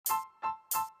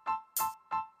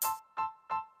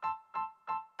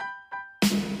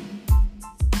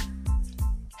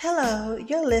Hello,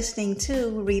 you're listening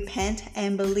to Repent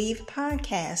and Believe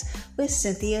podcast with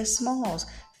Cynthia Smalls,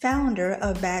 founder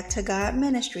of Back to God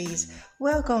Ministries.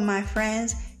 Welcome, my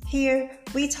friends. Here,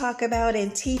 we talk about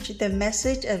and teach the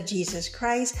message of Jesus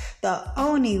Christ, the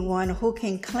only one who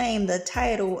can claim the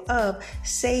title of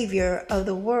Savior of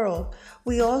the world.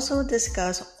 We also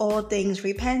discuss all things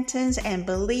repentance and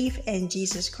belief in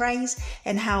Jesus Christ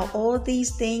and how all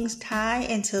these things tie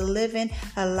into living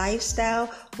a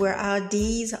lifestyle where our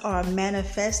deeds are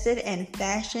manifested and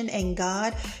fashioned in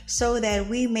God so that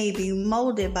we may be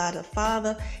molded by the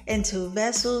Father into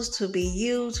vessels to be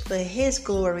used for His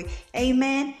glory.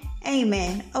 Amen.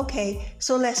 Amen. Okay,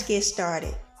 so let's get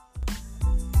started.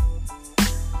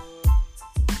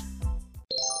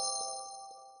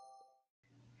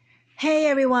 Hey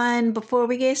everyone, before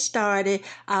we get started,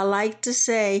 I'd like to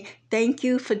say thank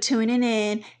you for tuning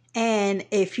in. And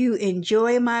if you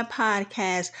enjoy my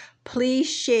podcast, please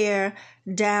share,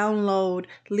 download,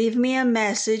 leave me a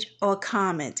message or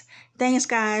comment. Thanks,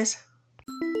 guys.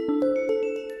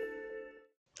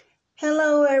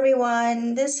 Hello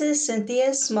everyone, this is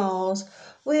Cynthia Smalls.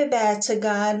 We're Back to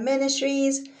God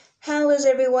Ministries. How is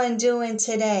everyone doing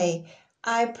today?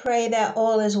 I pray that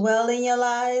all is well in your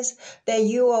lives, that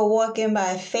you are walking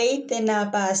by faith and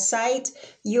not by sight.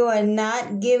 You are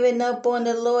not giving up on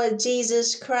the Lord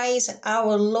Jesus Christ.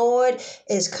 Our Lord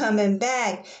is coming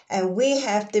back and we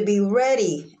have to be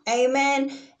ready.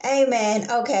 Amen. Amen.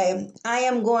 Okay, I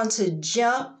am going to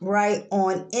jump right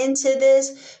on into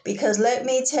this because let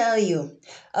me tell you,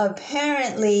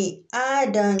 apparently I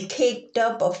done kicked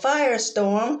up a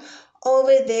firestorm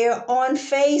over there on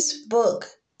Facebook,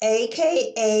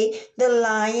 aka the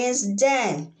Lion's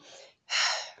Den.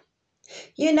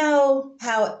 You know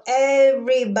how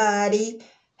everybody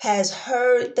has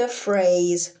heard the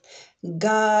phrase,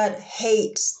 God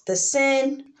hates the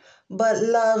sin but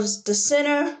loves the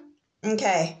sinner?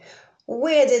 Okay,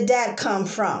 where did that come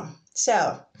from?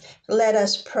 So, let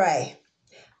us pray.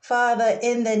 Father,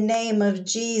 in the name of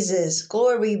Jesus,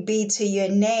 glory be to your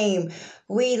name.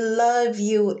 We love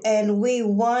you and we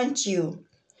want you.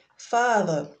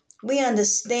 Father, we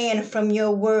understand from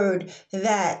your word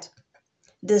that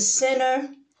the sinner,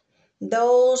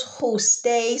 those who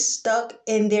stay stuck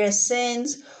in their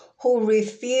sins, who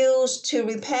refuse to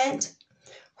repent,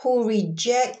 who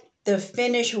reject the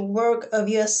finished work of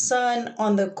your Son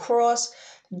on the cross,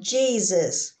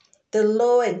 Jesus, the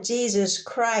Lord Jesus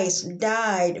Christ,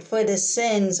 died for the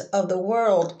sins of the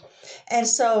world. And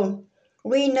so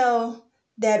we know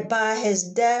that by his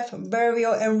death,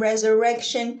 burial, and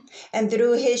resurrection, and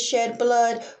through his shed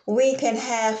blood, we can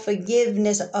have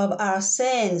forgiveness of our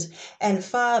sins. And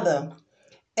Father,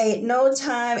 at no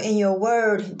time in your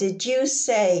word did you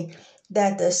say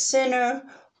that the sinner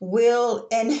will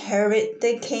inherit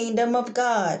the kingdom of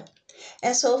God.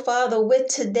 And so, Father, with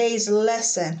today's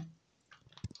lesson,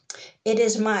 it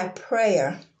is my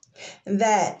prayer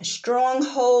that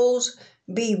strongholds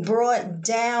be brought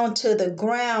down to the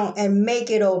ground and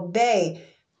make it obey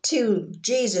to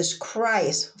Jesus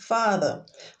Christ, Father.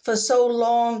 For so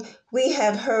long, we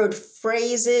have heard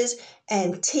phrases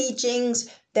and teachings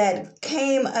that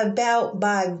came about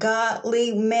by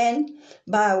godly men,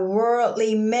 by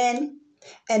worldly men,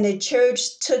 and the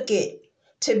church took it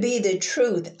to be the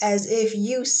truth as if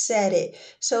you said it.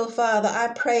 So, Father, I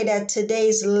pray that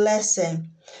today's lesson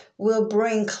will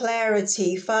bring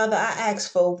clarity. Father, I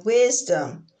ask for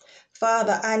wisdom.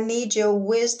 Father, I need your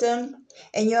wisdom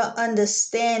and your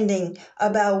understanding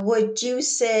about what you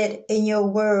said in your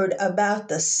word about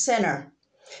the sinner.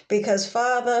 Because,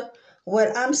 Father,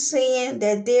 what I'm seeing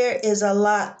that there is a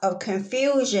lot of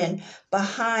confusion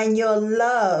behind your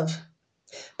love,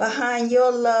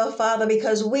 Father,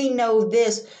 because we know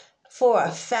this for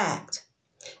a fact,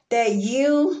 that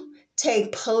you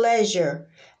take pleasure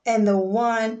in the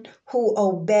one who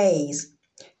obeys.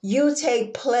 You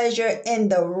take pleasure in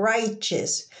the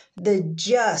righteous. The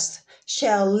just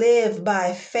shall live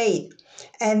by faith.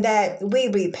 And that we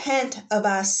repent of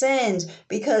our sins,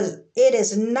 because it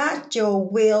is not your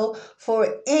will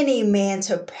for any man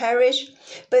to perish,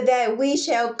 but that we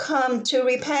shall come to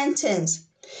repentance.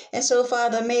 And so,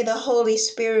 Father, may the Holy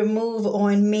Spirit move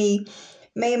on me.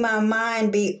 May my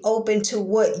mind be open to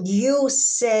what you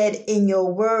said in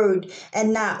your word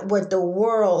and not what the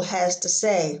world has to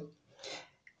say.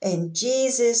 In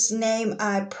Jesus' name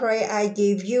I pray, I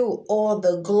give you all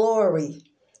the glory.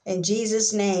 In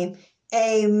Jesus' name,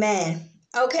 amen.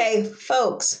 Okay,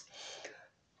 folks,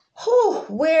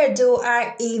 where do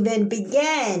I even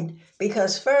begin?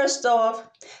 Because first off,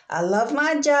 I love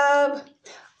my job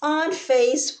on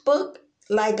Facebook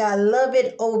like I love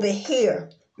it over here.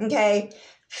 Okay,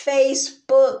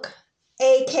 Facebook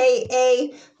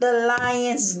aka the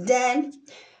Lion's Den,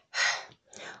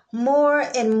 more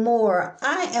and more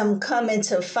I am coming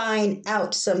to find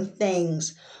out some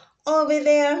things over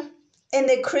there in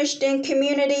the Christian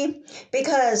community,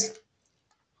 because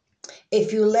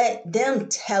if you let them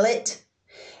tell it,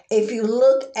 if you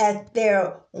look at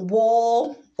their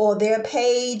wall or their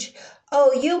page,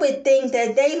 oh, you would think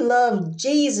that they love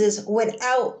Jesus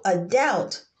without a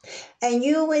doubt. And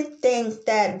you would think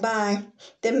that by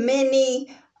the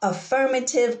many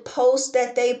affirmative posts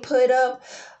that they put up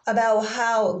about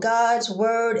how God's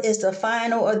word is the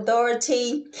final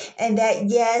authority, and that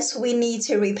yes, we need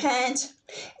to repent,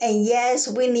 and yes,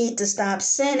 we need to stop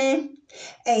sinning,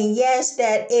 and yes,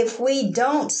 that if we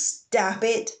don't stop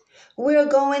it, we're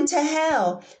going to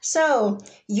hell. So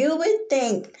you would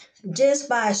think just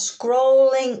by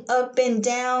scrolling up and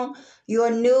down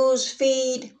your news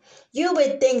feed, you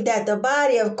would think that the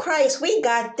body of Christ, we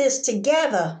got this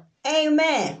together.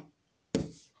 Amen.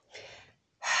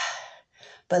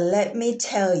 But let me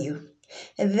tell you,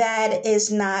 that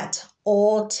is not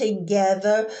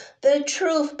altogether the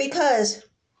truth, because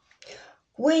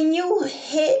when you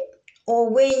hit or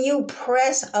when you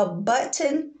press a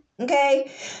button,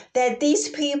 okay, that these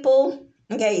people,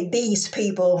 and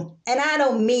I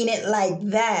don't mean it like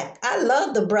that. I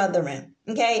love the brethren,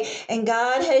 okay, and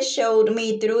God has showed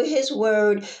me through his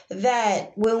word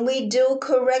that when we do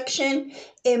correction,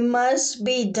 it must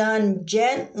be done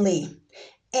gently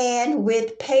and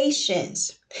with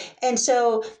patience. And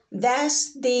so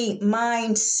that's the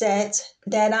mindset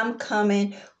that I'm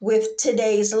coming with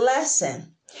today's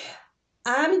lesson.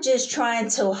 I'm just trying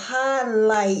to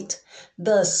highlight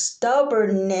the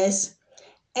stubbornness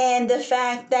and the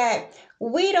fact that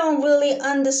we don't really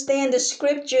understand the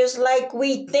scriptures like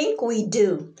we think we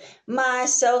do,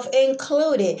 myself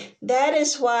included. That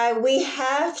is why we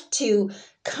have to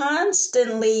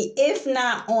constantly, if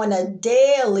not on a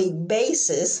daily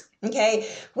basis, okay,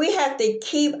 we have to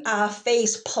keep our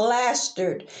face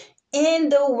plastered in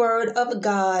the word of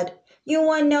God. You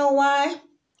want to know why?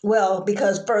 Well,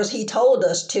 because first he told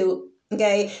us to.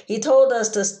 Okay, he told us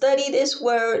to study this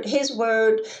word, his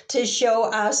word, to show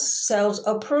ourselves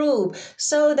approved,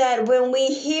 so that when we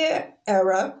hear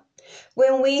error,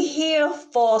 when we hear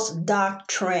false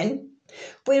doctrine,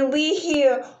 when we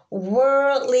hear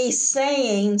worldly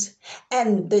sayings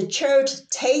and the church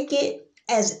take it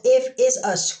as if it's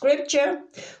a scripture,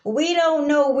 we don't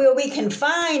know where we can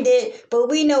find it, but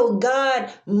we know God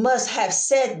must have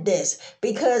said this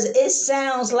because it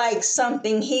sounds like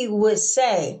something he would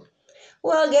say.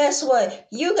 Well, guess what?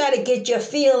 You got to get your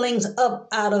feelings up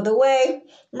out of the way,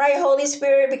 right, Holy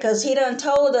Spirit? Because he done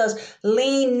told us,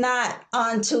 lean not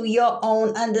onto your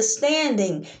own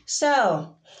understanding.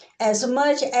 So, as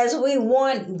much as we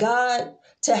want God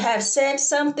to have said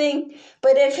something,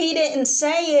 but if he didn't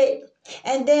say it,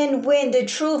 and then when the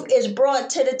truth is brought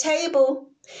to the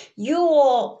table, you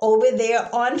all over there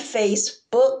on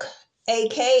Facebook,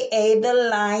 aka the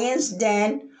Lion's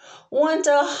Den, want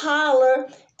to holler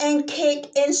and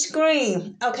kick and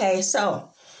scream. Okay,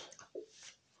 so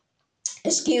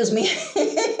excuse me.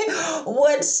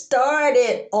 What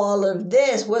started all of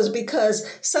this was because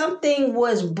something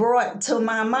was brought to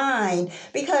my mind.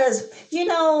 Because you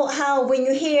know how when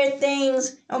you hear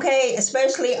things, okay,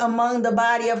 especially among the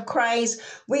body of Christ,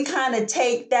 we kind of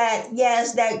take that,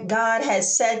 yes, that God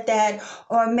has said that,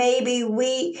 or maybe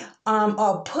we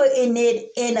are putting it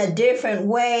in a different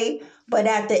way. But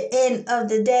at the end of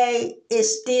the day,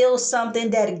 it's still something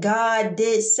that God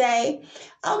did say.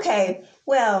 Okay,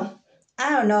 well, I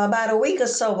don't know, about a week or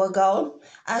so ago,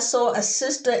 I saw a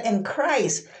sister in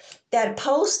Christ that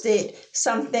posted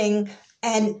something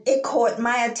and it caught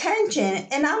my attention.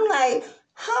 And I'm like,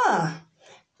 huh,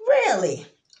 really?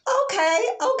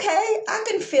 Okay, I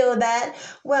can feel that.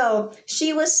 Well,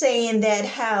 she was saying that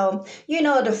how, you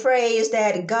know, the phrase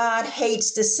that God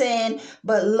hates the sin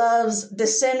but loves the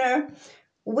sinner.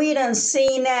 We done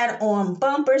seen that on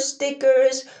bumper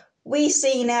stickers. We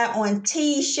seen that on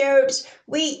t-shirts.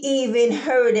 We even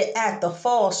heard it at the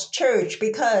false church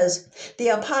because the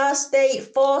apostate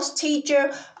false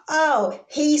teacher, oh,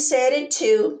 he said it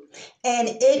too. And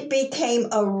it became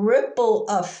a ripple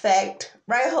effect,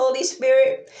 right, Holy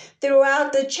Spirit,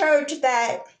 throughout the church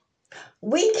that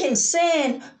we can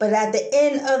sin, but at the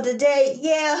end of the day,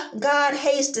 yeah, God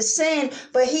hates the sin,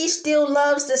 but he still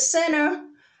loves the sinner.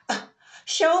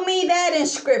 Show me that in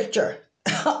scripture.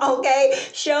 Okay?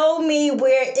 Show me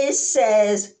where it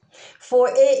says, for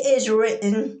it is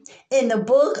written in the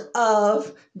book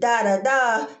of da da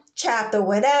da, chapter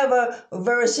whatever,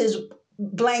 verses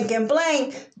blank and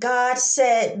blank. God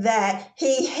said that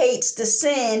he hates the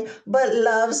sin but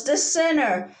loves the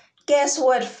sinner. Guess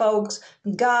what, folks?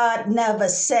 God never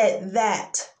said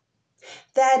that.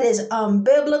 That is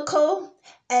unbiblical,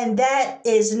 and that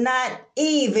is not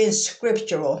even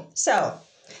scriptural. So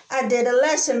I did a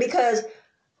lesson because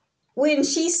when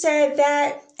she said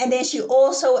that, and then she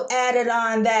also added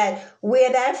on that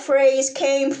where that phrase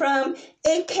came from,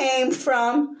 it came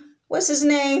from, what's his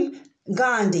name?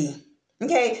 Gandhi.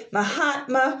 Okay,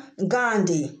 Mahatma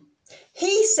Gandhi.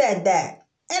 He said that.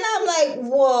 And I'm like,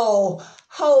 whoa,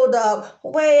 hold up,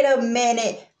 wait a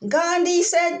minute. Gandhi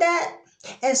said that?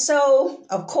 And so,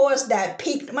 of course, that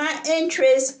piqued my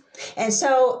interest. And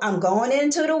so I'm going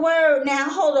into the word now.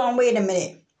 Hold on, wait a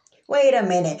minute. Wait a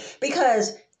minute.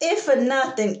 Because if for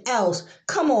nothing else,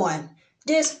 come on,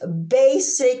 this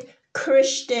basic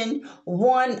Christian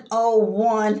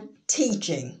 101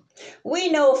 teaching. We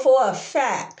know for a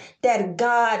fact that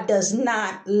God does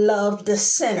not love the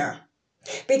sinner.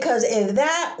 Because if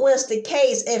that was the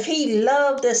case, if he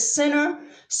loved the sinner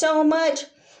so much,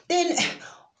 then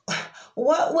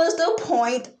what was the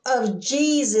point of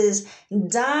Jesus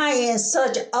dying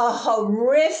such a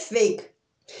horrific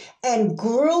and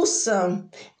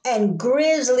gruesome and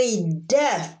grisly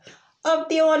death up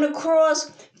there on the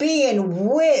cross, being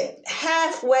whipped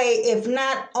halfway, if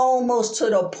not almost to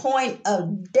the point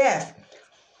of death?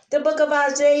 The book of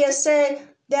Isaiah said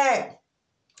that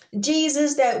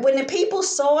Jesus, that when the people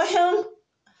saw him,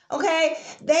 okay,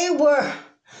 they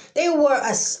were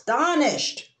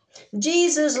astonished.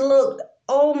 Jesus looked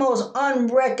almost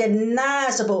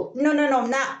unrecognizable. No, no, no,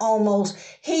 not almost.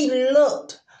 He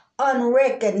looked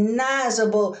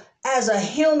unrecognizable as a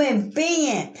human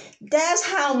being. That's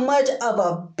how much of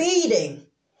a beating,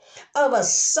 of a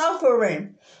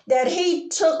suffering that he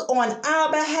took on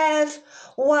our behalf.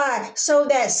 Why? So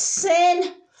that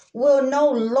sin will no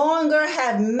longer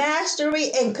have mastery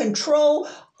and control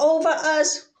over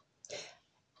us.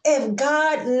 If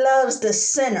God loves the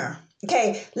sinner,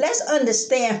 okay, let's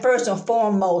understand first and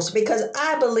foremost, because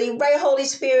I believe, right, Holy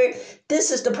Spirit,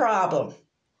 this is the problem.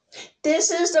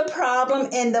 This is the problem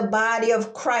in the body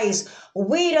of Christ.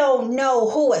 We don't know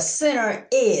who a sinner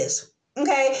is.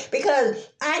 Okay, because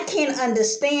I can't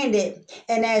understand it.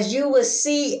 And as you will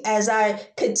see as I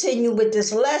continue with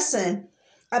this lesson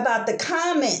about the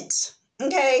comments,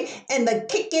 okay, and the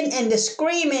kicking and the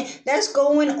screaming that's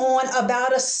going on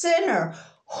about a sinner.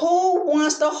 Who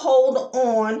wants to hold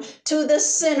on to the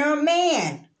sinner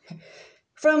man?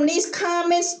 From these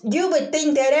comments, you would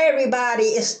think that everybody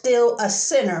is still a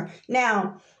sinner.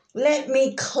 Now, let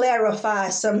me clarify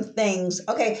some things.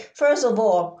 Okay, first of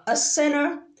all, a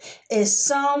sinner is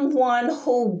someone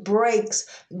who breaks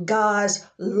God's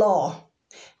law.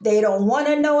 They don't want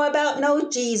to know about no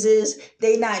Jesus.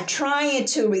 They're not trying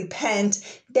to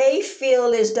repent. They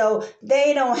feel as though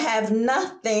they don't have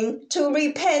nothing to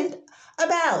repent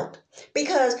about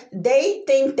because they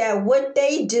think that what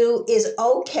they do is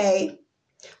okay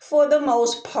for the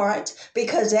most part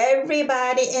because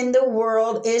everybody in the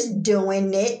world is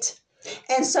doing it.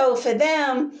 And so for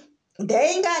them, they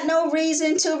ain't got no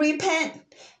reason to repent.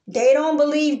 They don't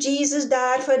believe Jesus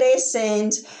died for their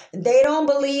sins. They don't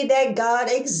believe that God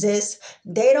exists.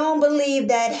 They don't believe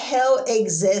that hell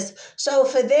exists. So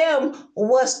for them,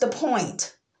 what's the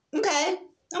point? Okay,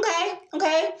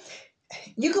 okay.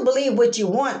 You can believe what you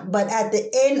want, but at the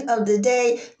end of the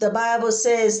day, the Bible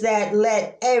says that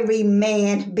let every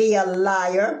man be a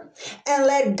liar and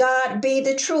let God be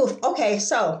the truth. Okay,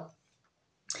 so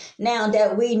now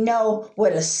that we know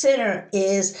what a sinner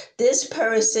is, this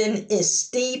person is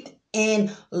steeped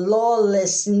in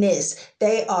lawlessness.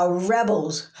 They are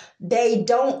rebels. They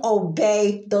don't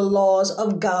obey the laws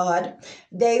of God.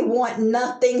 They want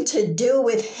nothing to do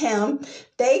with Him.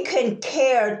 They can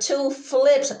care two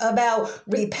flips about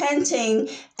repenting,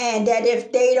 and that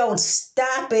if they don't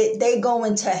stop it, they go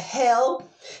into hell.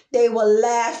 They will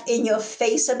laugh in your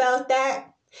face about that.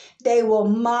 They will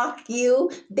mock you.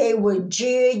 They will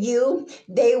jeer you.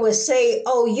 They will say,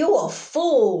 oh, you a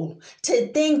fool to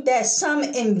think that some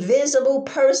invisible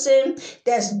person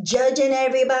that's judging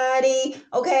everybody,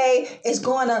 okay, is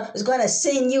gonna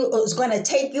send you, is gonna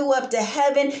take you up to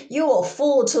heaven. You a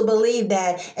fool to believe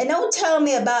that. And don't tell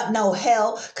me about no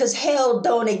hell, because hell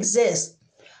don't exist.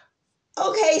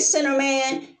 Okay, sinner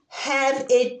man, have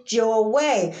it your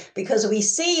way. Because we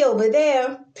see over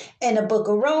there in the book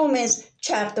of Romans,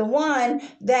 chapter 1,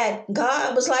 that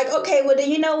God was like, okay, well, then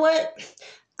you know what?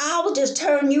 I will just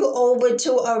turn you over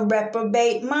to a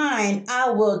reprobate mind. I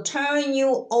will turn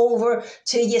you over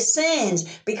to your sins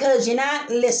because you're not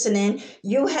listening.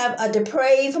 You have a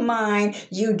depraved mind.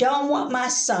 You don't want my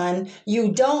son.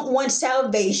 You don't want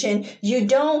salvation. You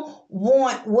don't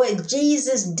want what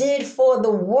Jesus did for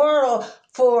the world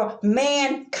for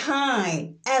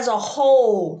mankind as a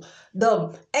whole,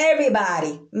 the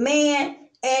everybody, man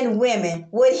and women,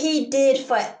 what he did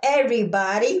for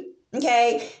everybody.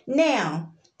 Okay, now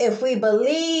if we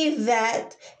believe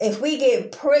that, if we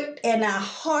get pricked in our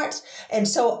hearts, and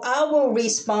so our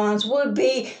response would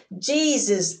be,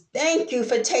 Jesus, thank you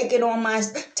for taking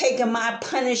my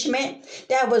punishment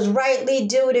that was rightly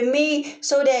due to me,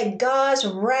 so that God's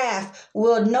wrath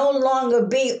will no longer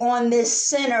be on this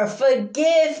sinner.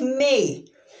 Forgive me.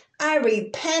 I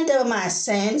repent of my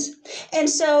sins. And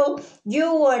so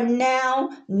you are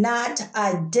now not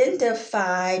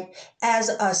identified as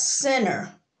a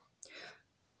sinner.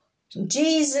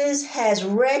 Jesus has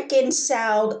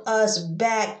reconciled us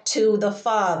back to the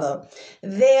Father.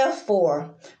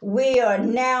 Therefore, we are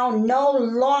now no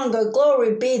longer,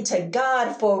 glory be to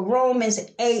God, for Romans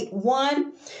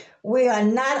 8:1. We are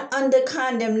not under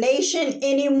condemnation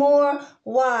anymore.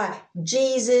 Why?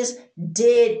 Jesus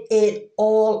did it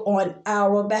all on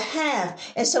our behalf.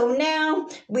 And so now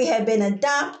we have been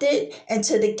adopted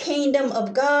into the kingdom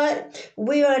of God.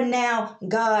 We are now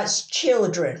God's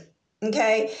children.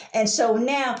 Okay, and so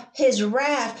now his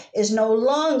wrath is no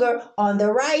longer on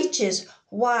the righteous.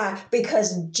 Why?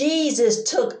 Because Jesus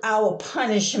took our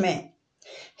punishment.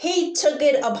 He took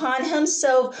it upon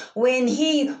himself when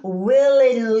he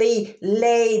willingly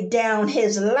laid down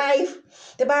his life.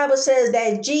 The Bible says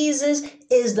that Jesus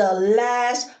is the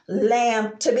last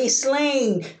lamb to be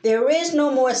slain. There is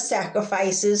no more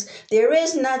sacrifices. There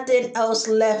is nothing else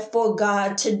left for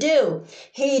God to do.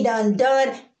 He done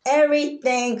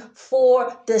everything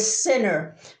for the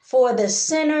sinner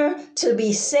to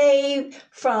be saved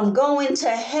from going to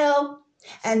hell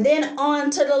and then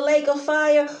on to the lake of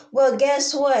fire. Well,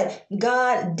 guess what?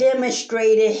 God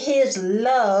demonstrated his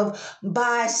love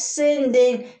by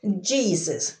sending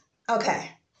Jesus. Okay,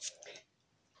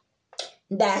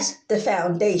 that's the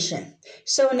foundation.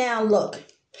 So now look,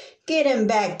 getting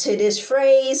back to this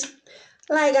phrase,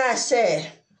 like I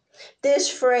said, this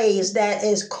phrase that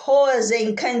is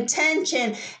causing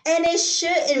contention, and it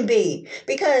shouldn't be,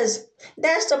 because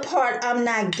that's the part I'm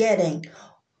not getting.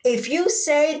 If you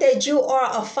say that you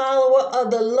are a follower of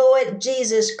the Lord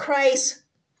Jesus Christ,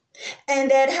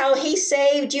 and that how he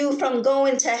saved you from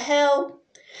going to hell,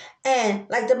 and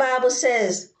like the Bible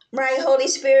says, right, Holy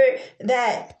Spirit,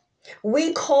 that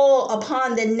we call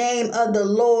upon the name of the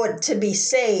Lord to be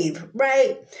saved,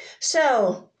 right?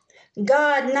 So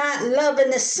God not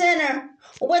loving the sinner,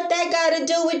 what that got to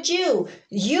do with you?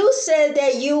 You said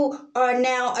that you are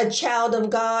now a child of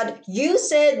God. You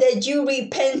said that you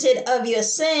repented of your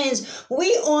sins.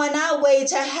 We on our way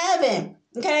to heaven.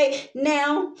 Okay,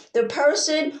 now the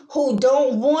person who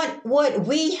don't want what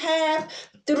we have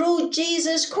through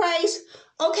Jesus Christ,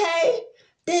 okay,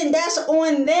 then that's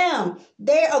on them.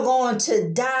 They are going to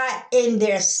die in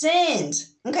their sins.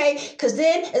 Okay, because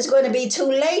then it's going to be too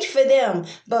late for them.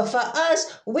 But for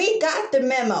us, we got the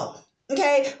memo.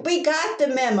 Okay, we got the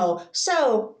memo.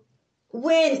 So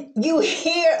when you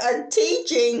hear a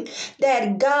teaching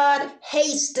that God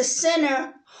hates the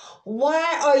sinner,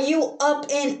 why are you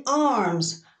up in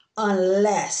arms?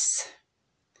 Unless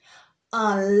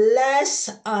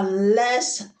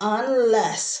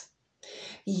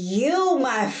you,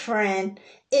 my friend,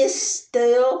 is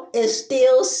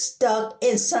still stuck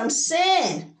in some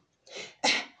sin.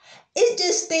 It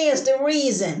just stands to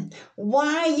reason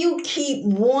why you keep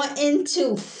wanting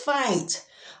to fight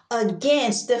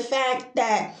against the fact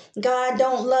that God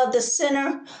don't love the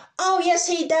sinner. Oh, yes,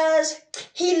 he does.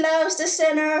 He loves the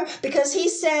sinner, because he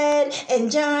said in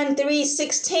John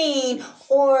 3:16,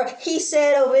 or he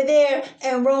said over there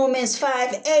in Romans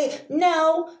 5:8.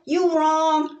 No, you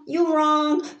wrong. You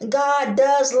wrong. God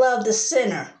does love the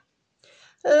sinner.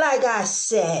 Like I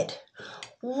said,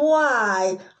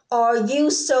 why are you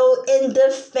so in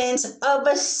defense of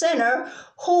a sinner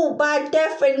who, by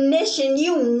definition,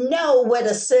 you know what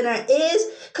a sinner is,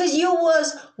 because you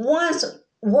was once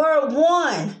were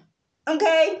one?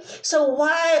 Okay, so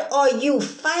why are you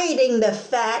fighting the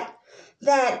fact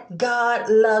that God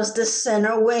loves the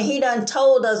sinner when he done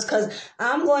told us? Because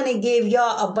I'm going to give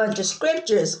y'all a bunch of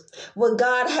scriptures what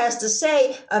God has to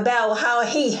say about how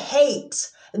he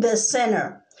hates the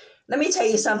sinner. Let me tell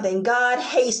you something. God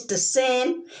hates the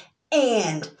sin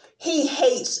and he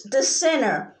hates the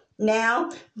sinner.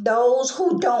 Now, those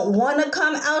who don't want to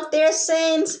come out their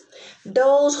sins,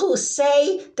 those who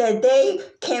say that they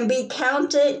can be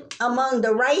counted among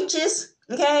the righteous,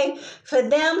 okay, for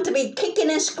them to be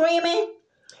kicking and screaming,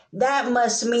 that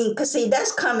must mean, because see,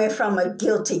 that's coming from a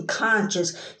guilty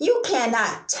conscience. You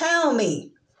cannot tell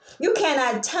me. You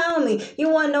cannot tell me. You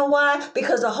want to know why?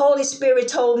 Because the Holy Spirit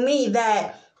told me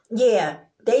that, yeah,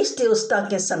 they still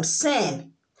stuck in some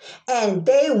sin. And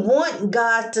they want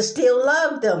God to still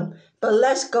love them. But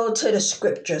let's go to the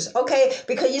scriptures, okay?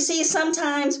 Because you see,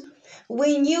 sometimes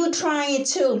when you trying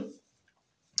to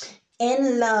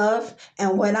in love,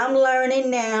 and what I'm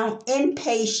learning now, in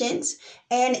patience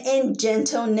and in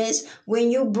gentleness,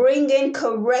 when you bring in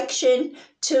correction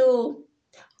to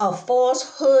a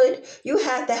falsehood, you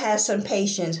have to have some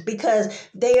patience because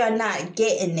they are not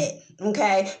getting it.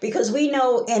 Okay, because we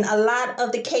know in a lot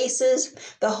of the cases,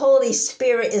 the Holy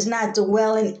Spirit is not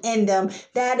dwelling in them.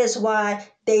 That is why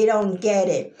they don't get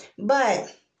it.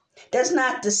 But that's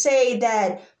not to say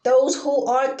that those who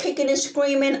are kicking and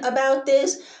screaming about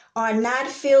this are not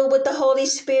filled with the Holy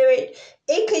Spirit.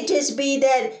 It could just be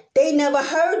that they never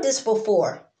heard this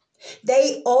before.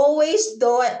 They always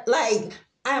thought like,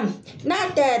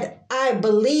 not that I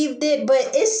believed it,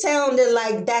 but it sounded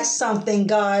like that's something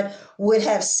God would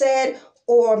have said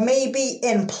or maybe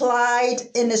implied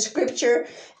in the scripture.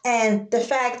 And the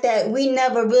fact that we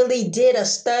never really did a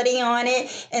study on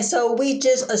it. And so we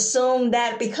just assume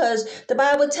that because the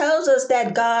Bible tells us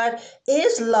that God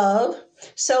is love.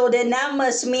 So then that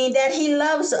must mean that he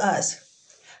loves us.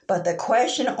 But the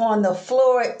question on the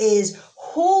floor is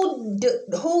who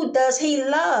does he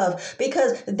love?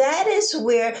 Because that is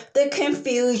where the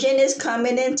confusion is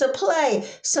coming into play.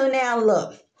 So now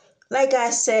look, like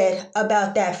I said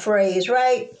about that phrase,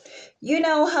 right? You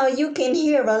know how you can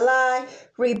hear a lie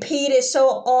repeated so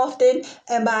often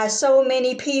and by so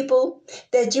many people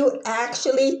that you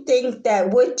actually think that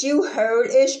what you heard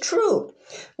is true,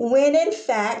 when in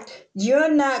fact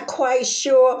you're not quite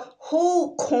sure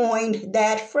who coined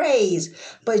that phrase,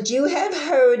 but you have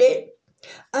heard it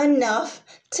enough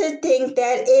to think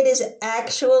that it is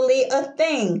actually a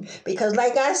thing, because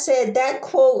like I said, that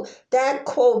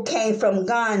quote came from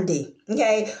Gandhi,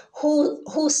 okay,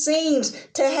 who seems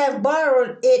to have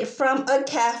borrowed it from a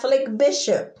Catholic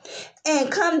bishop.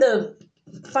 And come to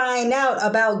find out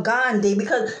about Gandhi,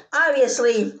 because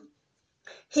obviously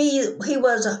he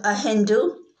was a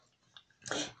Hindu.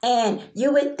 And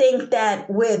you would think that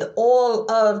with all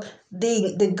of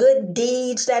the good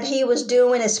deeds that he was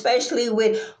doing, especially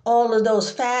with all of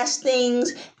those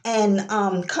fastings and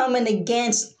coming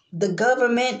against the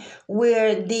government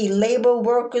where the labor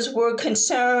workers were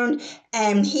concerned,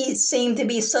 and he seemed to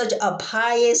be such a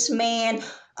pious man,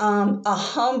 a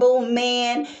humble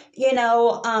man.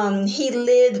 He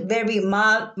lived very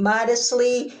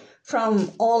modestly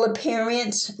from all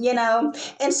appearance.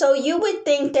 And so you would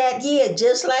think that, yeah,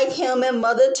 just like him and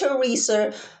Mother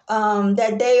Teresa,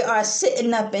 that they are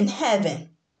sitting up in heaven.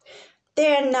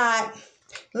 They're not.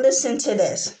 Listen to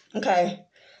this, okay?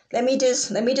 Let me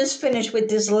just finish with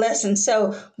this lesson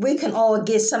so we can all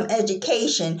get some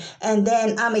education, and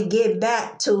then I'm gonna get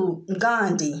back to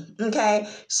Gandhi, okay?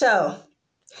 So,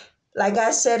 like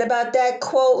I said about that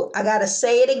quote, I got to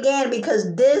say it again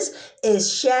because this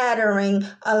is shattering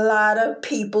a lot of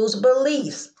people's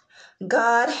beliefs.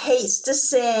 God hates the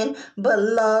sin but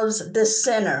loves the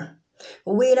sinner.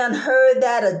 We done heard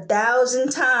that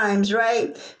 1,000 times,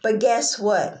 right? But guess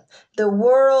what? The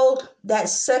world, that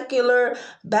secular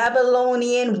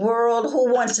Babylonian world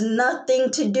who wants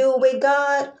nothing to do with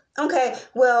God, okay,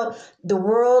 well, the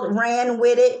world ran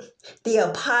with it. The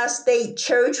apostate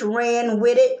church ran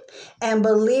with it. And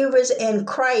believers in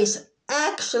Christ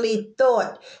actually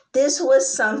thought this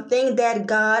was something that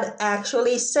God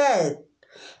actually said.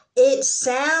 It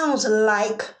sounds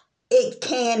like it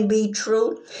can be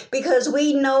true because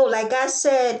we know, like I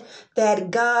said,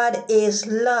 that God is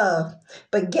love.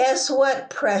 But guess what,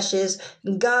 precious?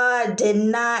 God did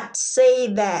not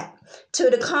say that. To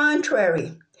the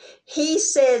contrary, he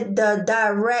said the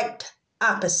direct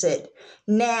opposite.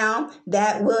 Now,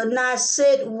 that will not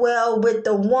sit well with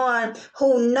the one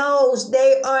who knows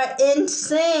they are in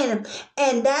sin.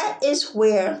 And that is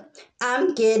where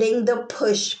I'm getting the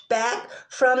pushback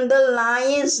from the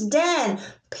lion's den.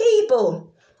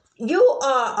 People, you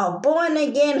are a born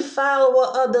again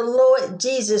follower of the Lord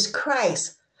Jesus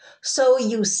Christ. So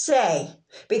you say,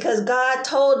 because God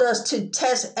told us to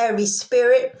test every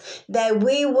spirit, that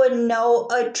we would know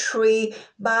a tree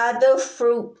by the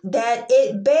fruit that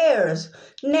it bears.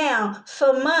 Now,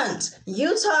 for months,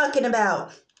 you talking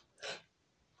about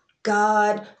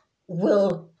God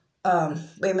will,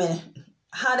 wait a minute,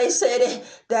 how they said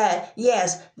it, that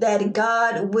yes, that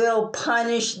God will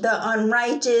punish the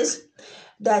unrighteous,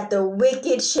 that the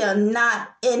wicked shall not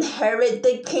inherit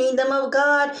the kingdom of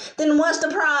God. Then what's the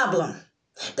problem?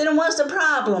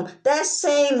 That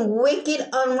same wicked,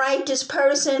 unrighteous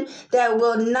person that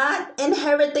will not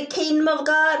inherit the kingdom of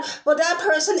God, well, that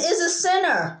person is a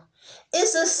sinner.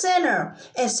 It's a sinner.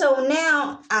 And so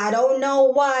now I don't know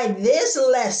why this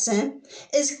lesson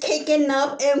is kicking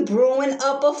up and brewing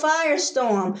up a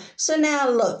firestorm. So now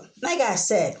look, like I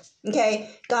said, okay,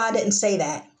 God didn't say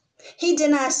that. He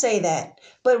did not say that.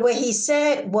 But what he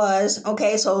said was,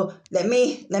 okay, so let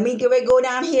me go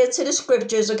down here to the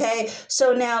scriptures, okay?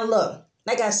 So now look,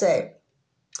 like I said,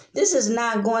 this is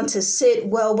not going to sit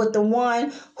well with the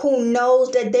one who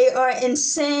knows that they are in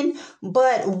sin,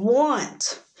 but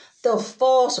want the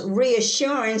false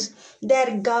reassurance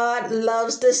that God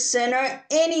loves the sinner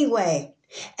anyway,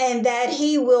 and that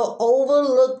he will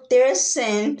overlook their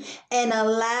sin and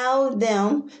allow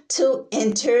them to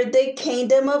enter the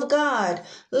kingdom of God.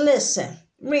 Listen,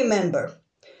 remember,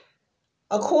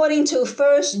 according to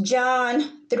 1 John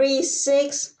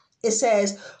 3:6, it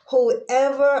says,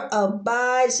 whoever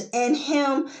abides in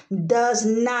him does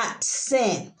not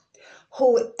sin.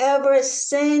 Whoever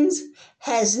sins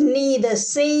has neither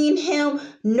seen him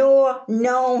nor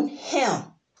known him.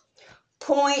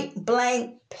 Point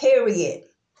blank, period.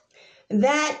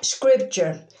 That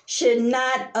scripture should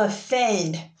not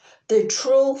offend the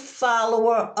true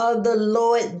follower of the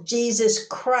Lord Jesus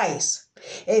Christ.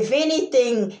 If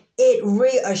anything, it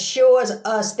reassures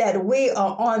us that we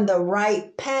are on the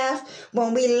right path.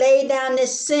 When we lay down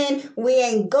this sin, we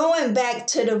ain't going back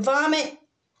to the vomit.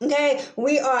 Okay,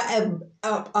 we are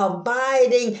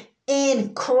abiding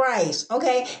in Christ.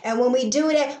 Okay, and when we do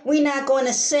that, we're not going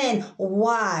to sin.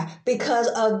 Why? Because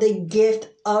of the gift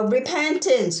of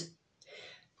repentance.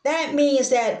 That means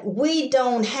that we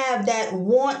don't have that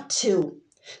want to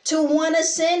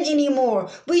sin anymore.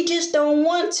 We just don't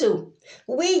want to.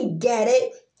 We get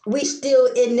it. We still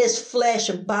in this flesh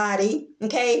body.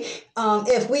 Okay.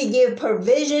 If we give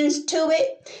provisions to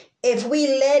it, if we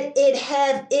let it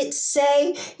have its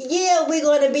say, yeah, we're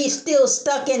going to be still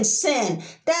stuck in sin.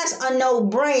 That's a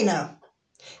no-brainer.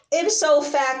 Ipso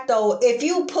facto, if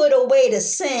you put away the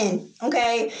sin,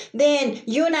 okay, then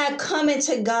you're not coming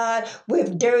to God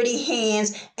with dirty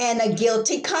hands and a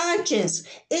guilty conscience.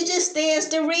 It just stands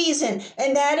to reason.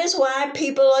 And that is why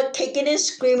people are kicking and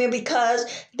screaming, because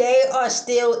they are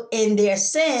still in their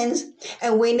sins.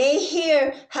 And when they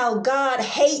hear how God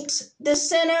hates the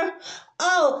sinner,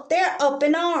 oh, they're up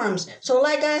in arms. So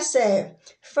like I said,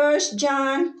 1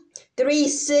 John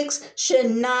 3:6 should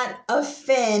not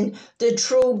offend the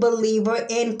true believer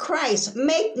in Christ.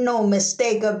 Make no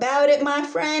mistake about it, my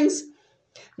friends.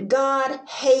 God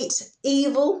hates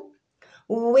evil,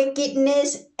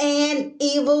 wickedness, and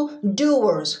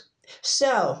evildoers.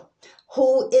 So,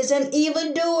 who is an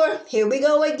evildoer? Here we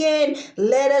go again.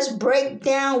 Let us break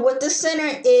down what the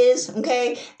sinner is,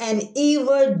 okay? An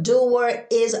evildoer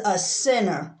is a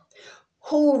sinner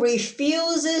who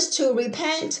refuses to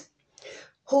repent,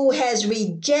 who has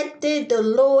rejected the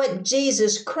Lord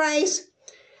Jesus Christ.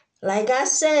 Like I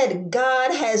said,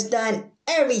 God has done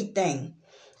everything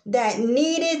that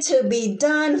needed to be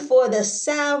done for the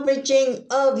salvaging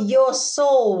of your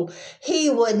soul. He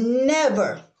would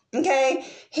never, okay?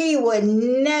 He would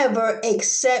never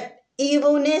accept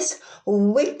evilness,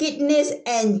 wickedness,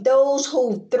 and those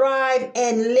who thrive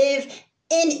and live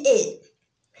in it.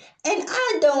 And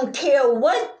I don't care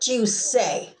what you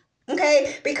say.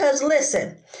 Okay? Because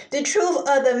listen, the truth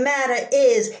of the matter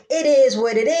is, it is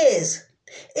what it is.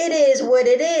 It is what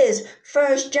it is.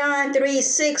 1 John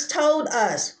 3:6 told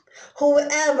us,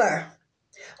 whoever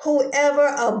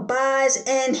abides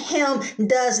in him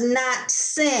does not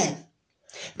sin.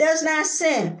 Does not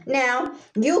sin. Now,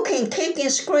 you can kick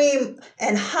and scream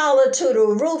and holler to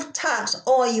the rooftops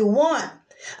all you want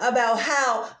about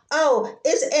how, oh,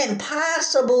 it's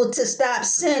impossible to stop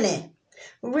sinning.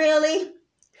 Really?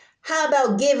 How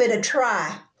about give it a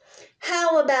try?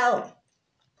 How about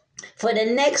for the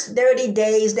next 30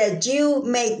 days that you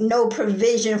make no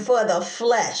provision for the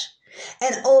flesh?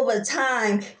 And over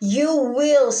time, you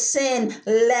will sin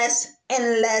less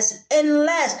and less and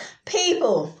less.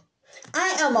 People,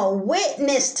 I am a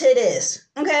witness to this.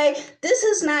 Okay? This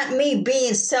is not me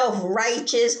being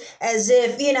self-righteous as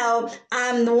if,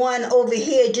 I'm the one over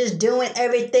here just doing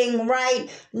everything right.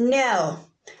 No.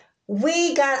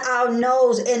 We got our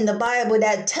nose in the Bible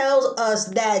that tells us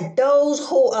that those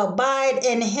who abide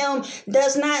in him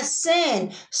does not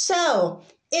sin. So,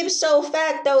 ipso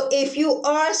facto, if you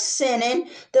are sinning,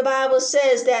 the Bible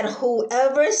says that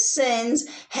whoever sins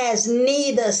has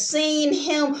neither seen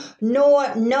him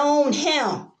nor known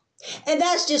him. And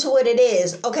that's just what it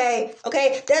is, okay?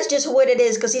 Okay, that's just what it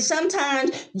is. Because see,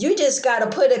 sometimes you just got to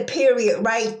put a period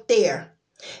right there.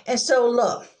 And so,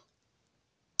 look,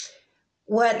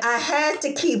 what I had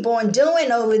to keep on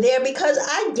doing over there, because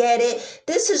I get it.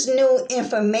 This is new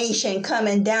information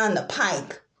coming down the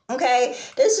pike. Okay,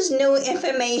 this is new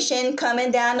information coming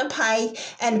down the pike,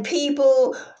 and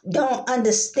people don't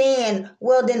understand.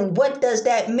 Well, then what does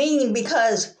that mean?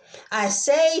 Because I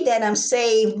say that I'm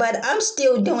saved, but I'm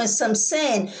still doing some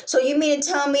sin. So you mean to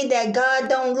tell me that God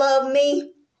don't love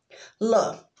me?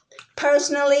 Look,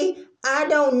 personally, I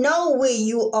don't know where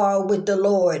you are with the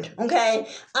Lord, okay?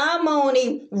 I'm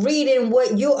only reading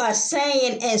what you are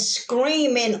saying and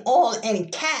screaming all in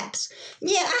caps.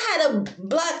 Yeah, I had to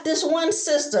block this one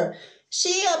sister.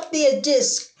 She up there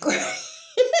just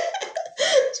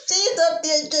she's up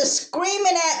there just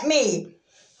screaming at me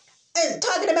and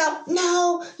talking about,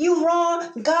 no, you wrong.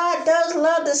 God does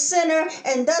love the sinner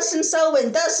and thus and so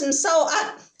and thus and so.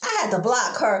 I had to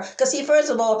block her because, see, first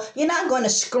of all, you're not going to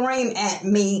scream at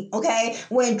me, okay?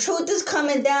 When truth is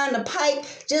coming down the pike,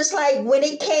 just like when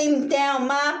it came down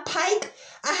my pike,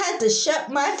 I had to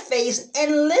shut my face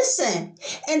and listen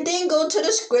and then go to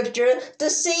the scripture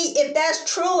to see if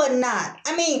that's true or not.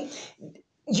 I mean,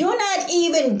 you're not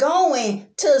even going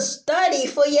to study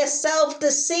for yourself to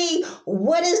see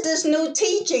what is this new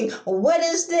teaching? What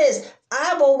is this?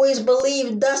 I've always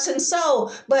believed thus and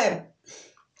so, but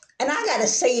and I got to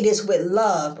say this with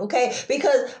love, okay?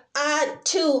 Because I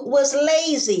too was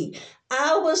lazy.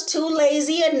 I was too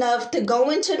lazy enough to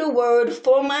go into the word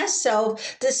for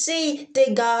myself to see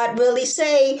did God really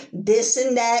say this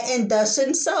and that and thus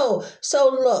and so. So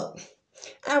look,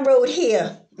 I wrote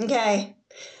here, okay?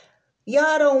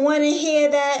 Y'all don't want to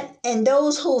hear that, and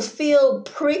those who feel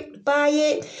pricked by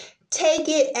it, take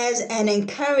it as an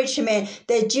encouragement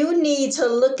that you need to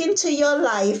look into your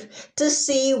life to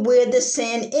see where the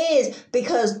sin is,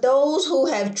 because those who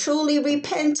have truly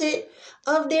repented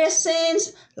of their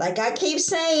sins, like I keep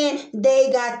saying,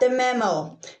 they got the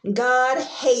memo. God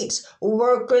hates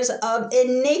workers of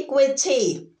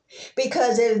iniquity.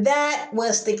 Because if that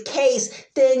was the case,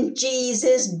 then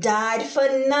Jesus died for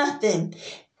nothing.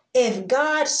 If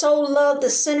God so loved the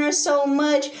sinner so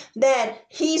much that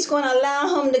he's going to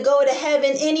allow him to go to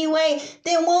heaven anyway,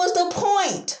 then what was the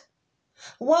point?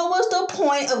 What was the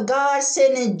point of God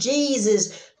sending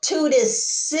Jesus to this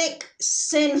sick,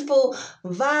 sinful,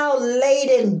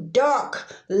 violating, dark,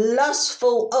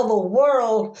 lustful of a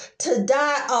world to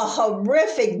die a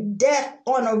horrific death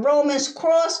on a Roman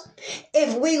cross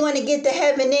if we're going to get to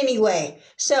heaven anyway?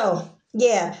 So,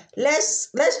 yeah, let's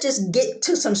just get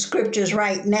to some scriptures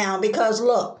right now, because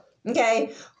look,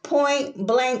 okay, point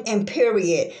blank and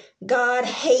period, God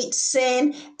hates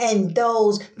sin and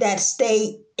those that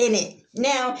stay in it.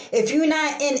 Now, if you're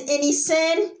not in any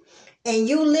sin and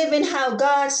you live in how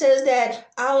God says that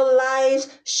our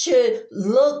lives should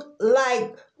look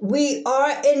like we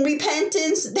are in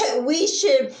repentance, that we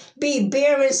should be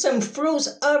bearing some fruits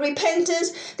of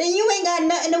repentance, then you ain't got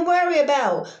nothing to worry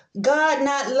about. God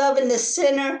not loving the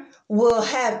sinner will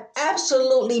have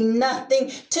absolutely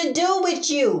nothing to do with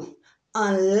you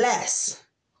unless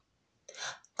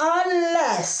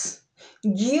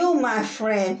you, my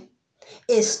friend,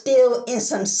 is still in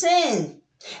some sin.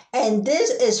 And this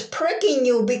is pricking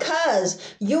you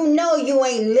because you know you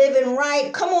ain't living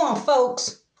right. Come on,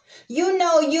 folks. You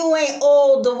know you ain't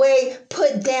all the way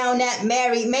put down that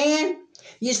married man.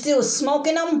 You still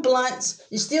smoking them blunts.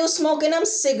 You still smoking them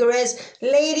cigarettes.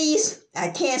 Ladies, I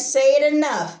can't say it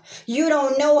enough. You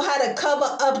don't know how to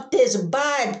cover up this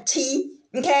body,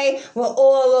 okay? With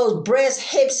all those breasts,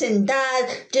 hips, and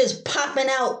thighs just popping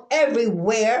out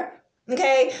everywhere.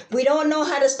 Okay, we don't know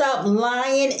how to stop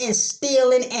lying and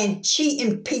stealing and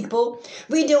cheating people.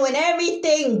 We doing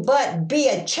everything but be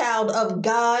a child of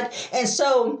God. And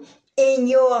so in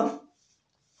your,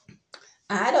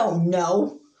 I don't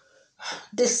know,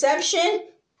 deception,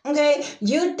 okay,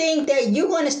 you think that you're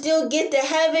going to still get to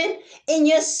heaven in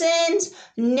your sins?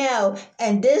 No.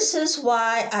 And this is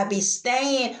why I be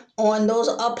staying on those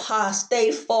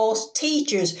apostate false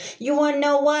teachers. You want to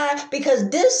know why? Because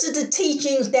this is the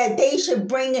teachings that they should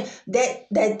bring, that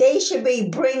they should be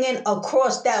bringing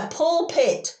across that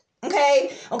pulpit. Okay,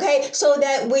 so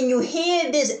that when you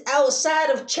hear this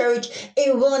outside of church,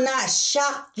 it will not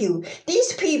shock you.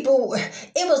 These people,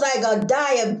 it was like a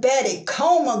diabetic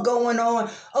coma going on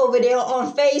over there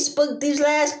on Facebook these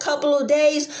last couple of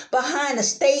days behind a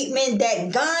statement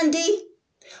that Gandhi,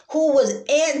 who was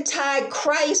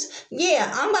anti-Christ.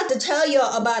 Yeah, I'm about to tell you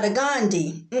about a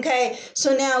Gandhi. Okay,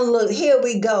 so now look, here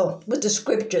we go with the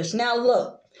scriptures. Now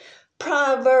look,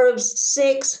 Proverbs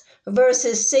 6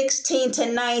 verses 16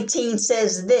 to 19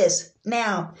 says this.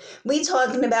 Now, we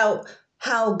talking about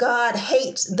how God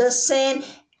hates the sin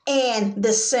and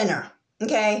the sinner.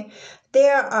 Okay?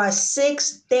 There are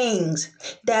 6 things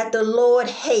that the Lord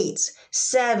hates,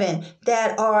 7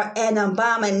 that are an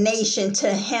abomination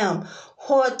to him: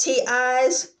 haughty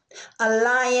eyes, a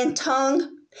lying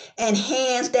tongue, and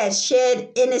hands that shed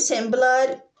innocent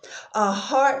blood, a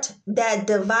heart that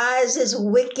devises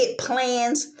wicked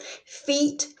plans,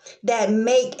 feet that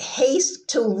make haste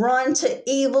to run to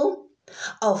evil,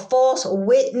 a false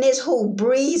witness who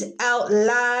breathes out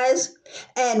lies,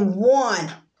 and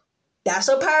one, that's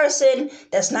a person,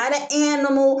 that's not an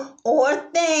animal or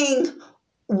thing,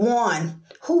 one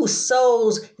who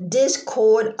sows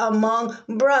discord among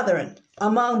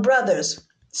brothers.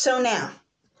 So now,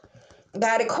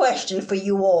 got a question for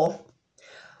you all.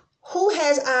 Who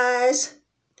has eyes?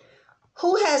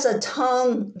 Who has a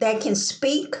tongue that can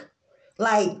speak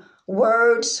like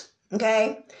words?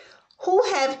 Okay. Who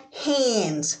have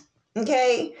hands?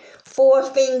 Okay. 4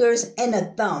 fingers and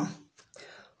a thumb.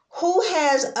 Who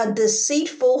has a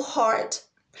deceitful heart?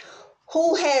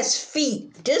 Who has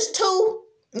feet? Just two.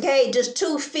 Okay. Just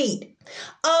 2 feet.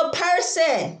 A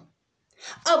person.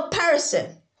 A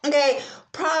person. Okay.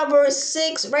 Proverbs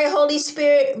 6, right? Holy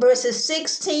Spirit, verses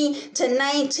 16 to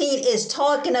 19 is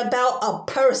talking about a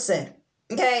person.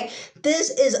 Okay, this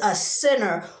is a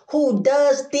sinner who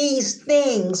does these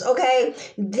things. Okay,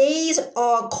 these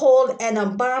are called an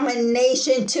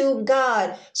abomination to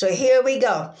God. So here we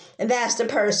go. And that's the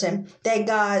person that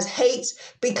God hates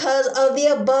because of the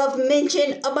above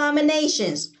mentioned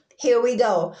abominations. Here we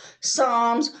go.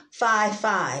 Psalms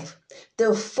 5:5.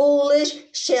 The foolish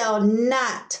shall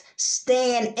not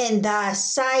stand in thy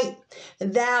sight.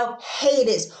 Thou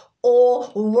hatest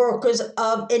all workers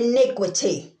of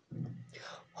iniquity.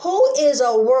 Who is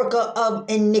a worker of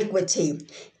iniquity?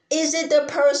 Is it the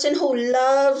person who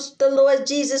loves the Lord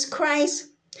Jesus Christ?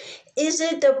 Is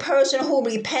it the person who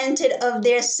repented of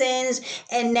their sins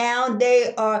and now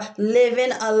they are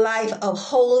living a life of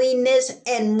holiness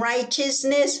and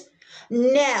righteousness?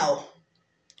 No,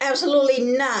 absolutely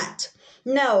not.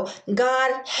 No,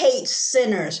 God hates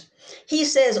sinners. He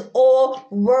says all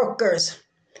workers,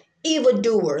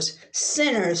 evildoers,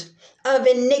 sinners of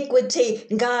iniquity,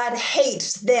 God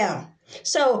hates them.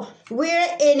 So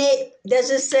where in it does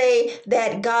it say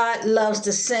that God loves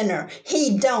the sinner?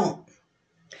 He don't.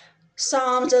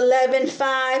 Psalms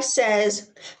 11:5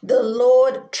 says, the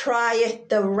Lord trieth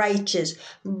the righteous,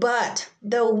 but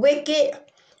the wicked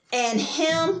and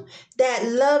him that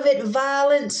loveth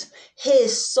violence,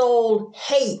 his soul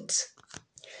hates.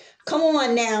 Come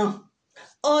on now.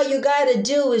 All you got to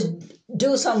do is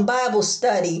do some Bible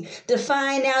study to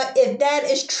find out if that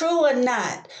is true or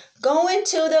not. Go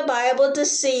into the Bible to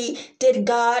see, did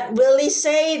God really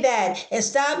say that? And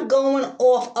stop going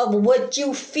off of what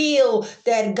you feel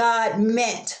that God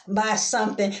meant by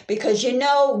something. Because you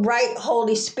know, right,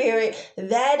 Holy Spirit,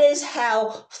 that is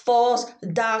how false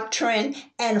doctrine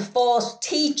and false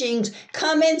teachings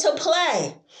come into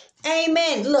play.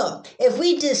 Amen. Look, if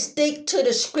we just stick to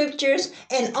the scriptures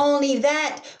and only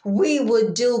that, we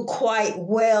would do quite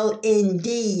well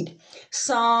indeed.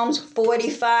 Psalms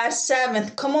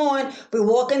 45:7. Come on, we're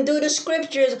walking through the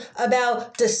scriptures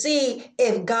about to see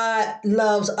if God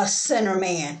loves a sinner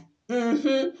man.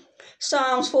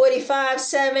 Psalms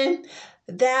 45:7.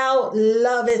 Thou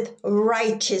loveth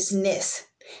righteousness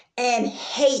and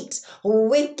hates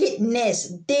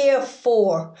wickedness.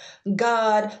 Therefore,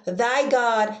 God, thy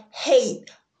God,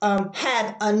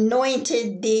 hath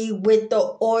anointed thee with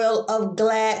the oil of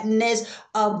gladness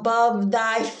above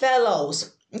thy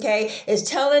fellows. Okay, it's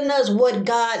telling us what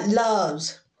God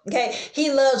loves. Okay,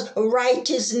 he loves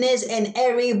righteousness and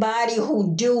everybody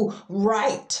who do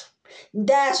right.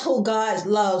 That's who God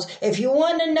loves. If you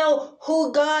want to know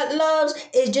who God loves,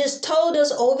 it just told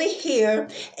us over here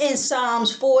in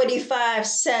Psalms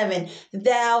 45:7,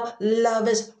 thou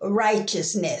lovest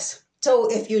righteousness. So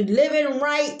if you're living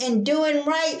right and doing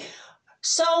right,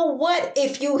 so what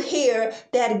if you hear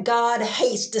that God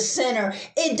hates the sinner?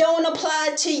 It don't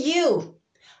apply to you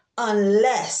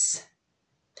unless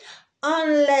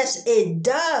it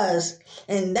does.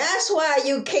 And that's why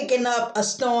you kicking up a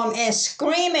storm and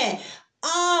screaming.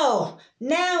 Oh,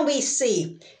 now we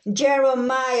see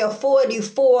Jeremiah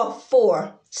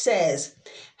 44:4 says,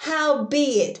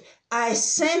 howbeit I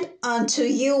sent unto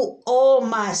you all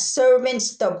my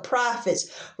servants the prophets,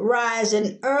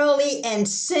 rising early and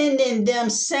sending them,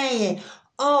 saying,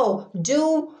 oh,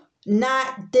 do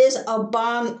not this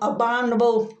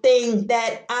abominable thing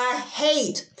that I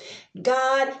hate.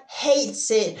 God hates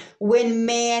it when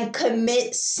man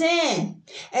commits sin.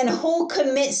 And who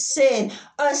commits sin?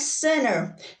 A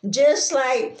sinner. Just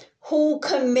like who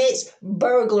commits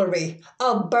burglary?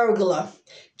 A burglar.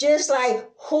 Just like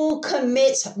who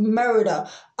commits murder?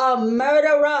 A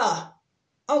murderer.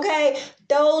 Okay?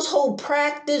 Those who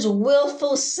practice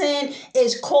willful sin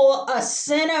is called a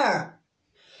sinner.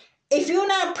 If you're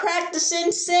not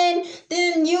practicing sin,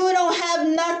 then you don't have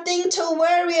nothing to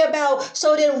worry about.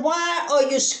 So then why are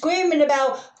you screaming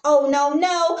about, oh, no,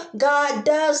 no, God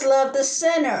does love the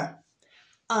sinner?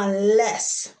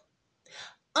 Unless,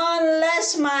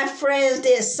 my friends,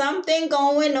 there's something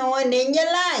going on in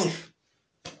your life.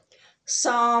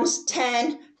 Psalms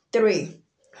 10:3.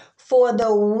 For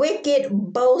the wicked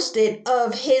boasted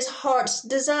of his heart's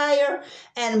desire,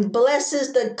 and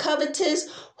blesses the covetous,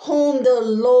 whom the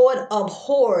Lord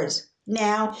abhors.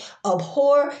 Now,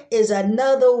 abhor is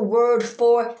another word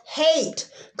for hate.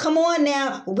 Come on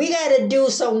now, we got to do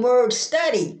some word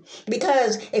study,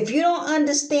 because if you don't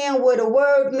understand what a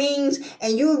word means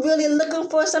and you're really looking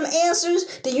for some answers,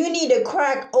 then you need to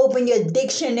crack open your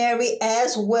dictionary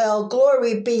as well.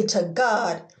 Glory be to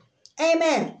God.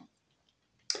 Amen.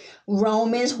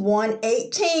 Romans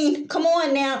 1:18. Come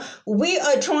on now. We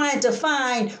are trying to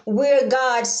find where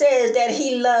God says that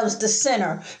he loves the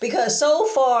sinner. Because so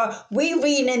far we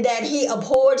reading that he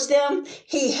abhors them,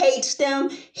 he hates them,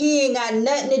 he ain't got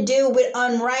nothing to do with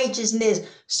unrighteousness.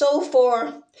 So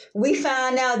far we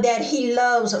find out that he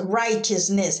loves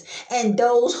righteousness and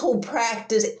those who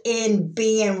practice in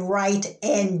being right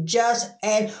and just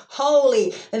and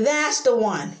holy. That's the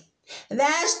one.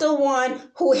 That's the one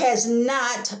who has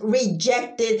not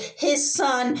rejected his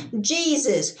son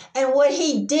Jesus and what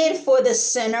he did for the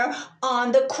sinner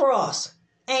on the cross.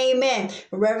 Amen.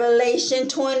 Revelation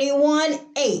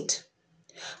 21:8.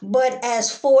 But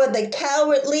as for the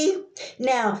cowardly,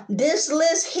 now this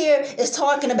list here is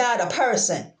talking about a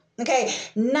person. Okay,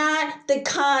 not the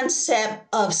concept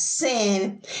of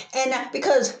sin. And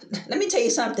because let me tell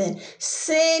you something,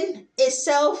 sin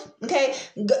itself, okay,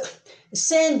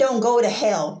 sin don't go to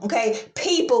hell, okay?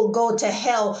 People go to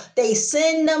hell. They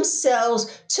send themselves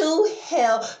to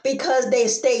hell because they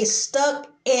stay stuck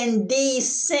in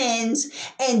these sins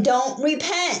and don't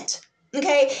repent,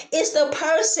 okay? It's the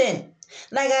person.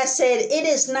 Like I said, it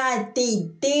is not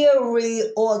the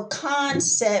theory or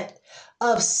concept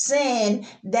of sin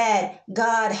that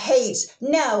God hates.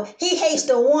 No, he hates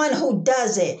the one who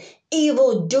does it.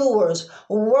 Evildoers,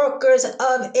 workers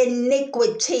of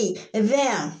iniquity,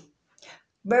 them.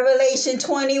 Revelation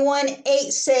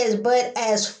 21:8 says, but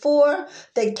as for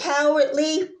the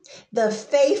cowardly, the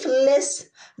faithless,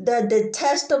 the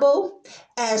detestable,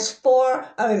 as for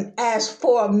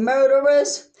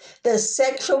murderers, the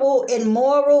sexual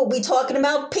immoral, we talking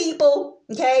about people,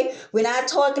 okay? We're not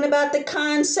talking about the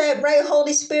concept, right,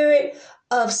 Holy Spirit,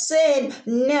 of sin.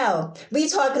 No, we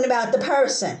talking about the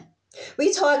person.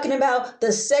 We talking about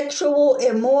the sexual,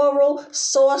 immoral,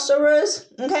 sorcerers,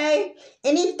 okay?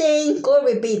 Anything,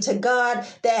 glory be to God,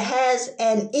 that has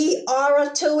an ER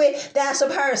to it, that's a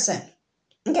person.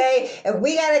 Okay, if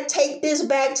we got to take this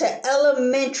back to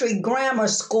elementary grammar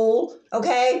school,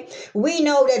 okay, we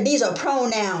know that these are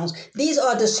pronouns. These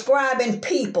are describing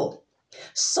people.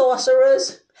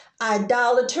 Sorcerers,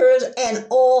 idolaters, and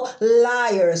all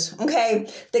liars. Okay,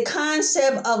 the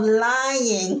concept of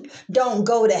lying don't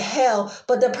go to hell,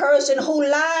 but the person who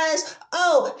lies,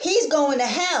 oh, he's going to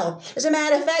hell. As a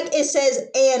matter of fact, it says,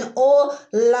 and all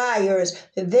liars,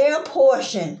 their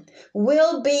portion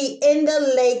will be in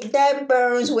the lake that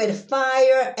burns with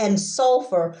fire and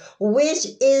sulfur, which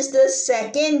is the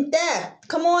second death.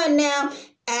 Come on now,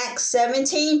 Acts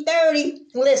 17:30.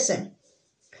 Listen.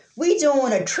 We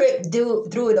doing a trip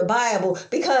through the Bible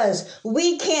because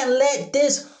we can't let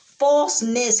this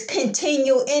falseness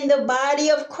continue in the body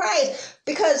of Christ.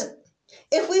 Because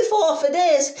if we fall for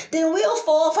this, then we'll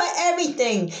fall for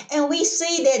everything. And we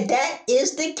see that that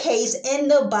is the case in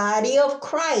the body of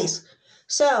Christ.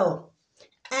 So,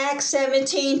 Acts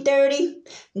 17:30,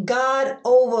 God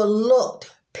overlooked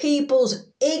people's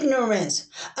ignorance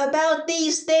about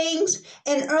these things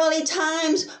in early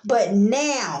times, but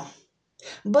now,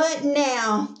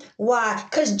 why?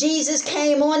 Because Jesus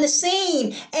came on the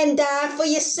scene and died for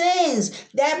your sins.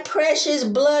 That precious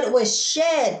blood was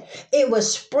shed. It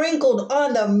was sprinkled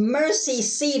on the mercy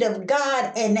seat of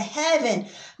God in heaven,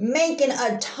 making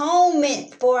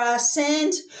atonement for our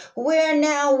sins, where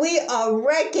now we are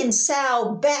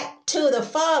reconciled back to the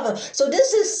Father. So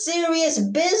this is serious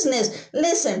business.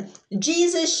 Listen,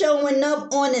 Jesus showing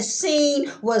up on the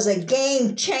scene was a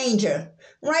game changer.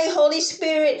 Right, Holy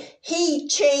Spirit, he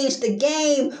changed the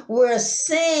game where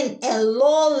sin and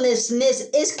lawlessness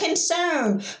is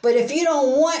concerned. But if you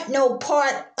don't want no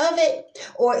part of it,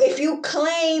 or if you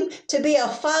claim to be a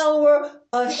follower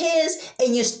of his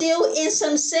and you're still in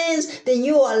some sins, then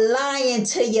you are lying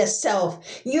to yourself.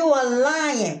 You are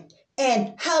lying.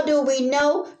 And how do we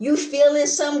know you feeling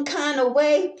some kind of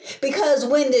way? Because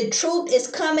when the truth is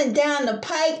coming down the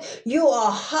pike, you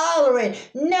are hollering,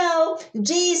 no,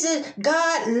 Jesus,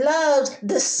 God loves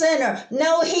the sinner.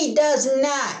 No, he does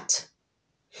not.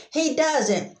 He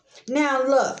doesn't. Now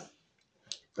look,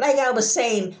 like I was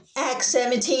saying, Acts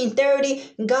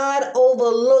 17:30, God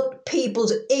overlooked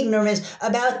people's ignorance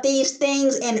about these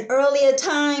things in earlier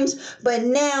times, but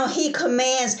now he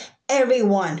commands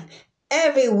everyone,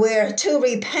 everywhere, to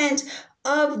repent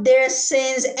of their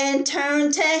sins and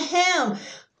turn to him.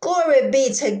 Glory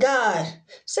be to God.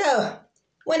 So,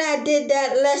 when I did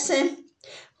that lesson,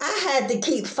 I had to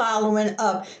keep following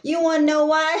up. You want to know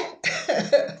why?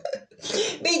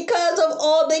 Because of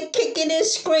all the kicking and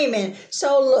screaming.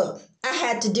 So look, I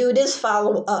had to do this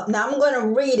follow up. Now I'm going to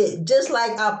read it just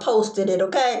like I posted it,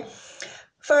 okay?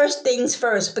 First things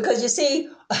first, because you see,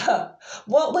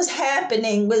 what was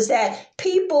happening was that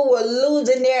people were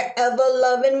losing their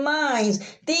ever-loving minds.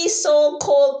 These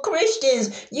so-called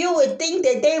Christians, you would think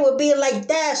that they would be like,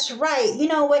 that's right. You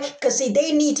know what? Because see,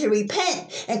 they need to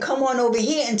repent and come on over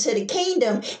here into the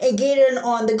kingdom and get in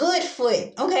on the good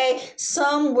foot, okay?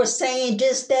 Some were saying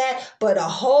just that, but a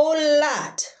whole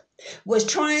lot was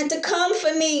trying to come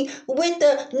for me with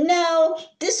the no,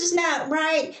 this is not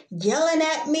right, yelling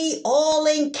at me all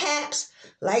in caps.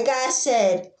 Like I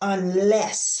said,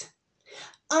 unless,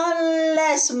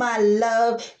 my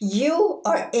love, you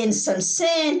are in some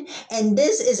sin and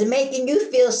this is making you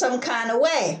feel some kind of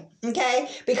way. Okay?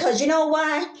 Because you know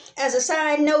why? As a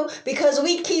side note, because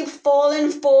we keep falling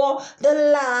for the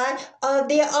lie of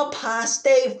the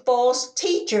apostate false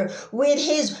teacher with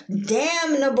his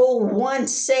damnable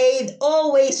once saved,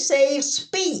 always saved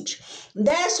speech.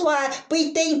 That's why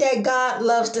we think that God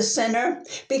loves the sinner,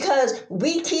 because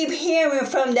we keep hearing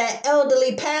from that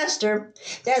elderly pastor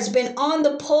that's been on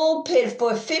the pulpit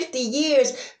for 50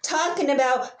 years talking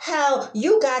about how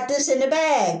you got this in the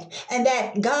bag and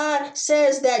that God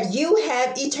says that you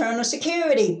have eternal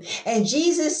security. And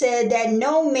Jesus said that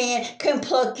no man can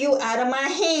pluck you out of my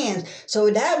hands. So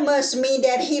that must mean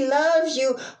that he loves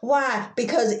you. Why?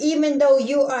 Because even though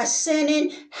you are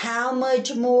sinning, how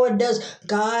much more does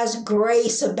God's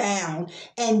grace abound?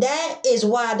 And that is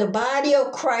why the body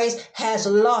of Christ has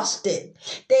lost it.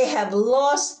 They have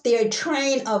lost their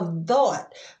train of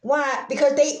thought. Why?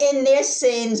 Because they in their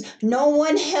sins, no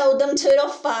one held them to the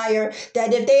fire,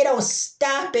 that if they don't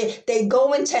stop it, they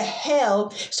go into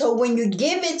hell. So when you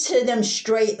give it to them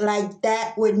straight like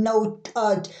that with no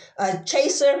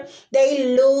chaser,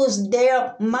 they lose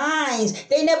their minds.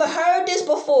 They never heard this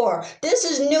before. This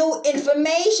is new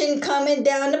information coming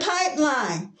down the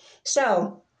pipeline.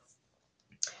 So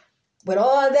with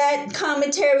all that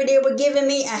commentary they were giving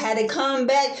me, I had to come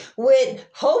back with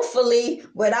hopefully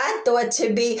what I thought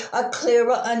to be a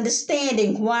clearer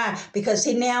understanding. Why? Because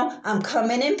see, now I'm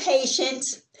coming in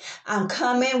patience. I'm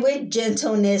coming with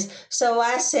gentleness. So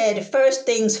I said, first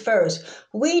things first.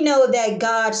 We know that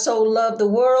God so loved the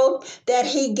world that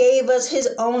he gave us his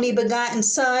only begotten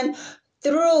son.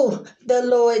 Through the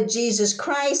Lord Jesus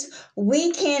Christ,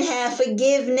 we can have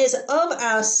forgiveness of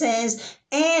our sins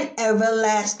and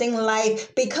everlasting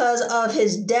life because of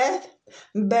his death,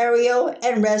 burial,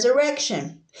 and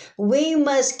resurrection. We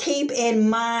must keep in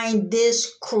mind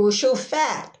this crucial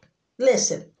fact.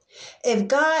 Listen, if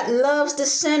God loves the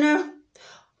sinner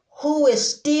who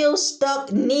is still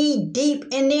stuck knee deep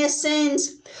in their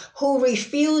sins, who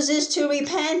refuses to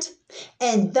repent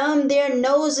and thumb their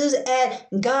noses at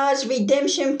God's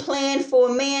redemption plan for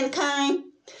mankind,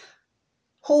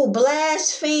 who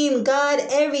blaspheme God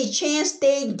every chance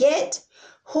they get,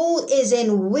 who is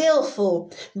in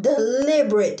willful,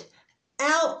 deliberate,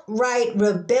 outright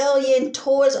rebellion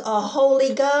towards a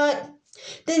holy God,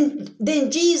 then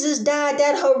Jesus died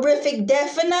that horrific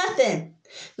death for nothing.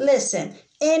 Listen,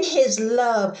 in his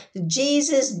love,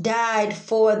 Jesus died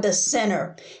for the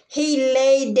sinner. He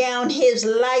laid down his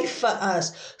life for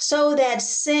us so that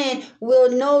sin will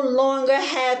no longer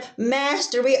have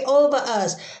mastery over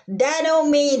us. That don't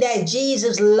mean that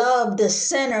Jesus loved the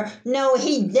sinner. No,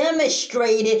 he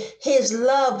demonstrated his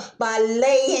love by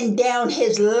laying down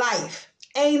his life.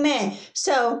 Amen.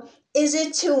 So, is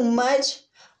it too much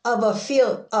of a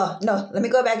feel? Oh, no, let me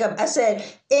go back up. I said,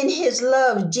 in his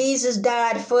love, Jesus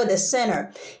died for the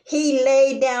sinner. He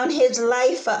laid down his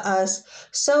life for us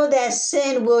so that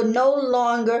sin will no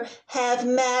longer have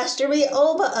mastery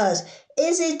over us.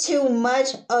 Is it too much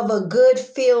of a good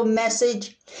feel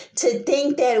message to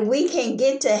think that we can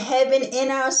get to heaven in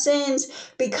our sins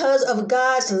because of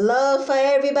God's love for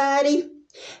everybody?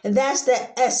 That's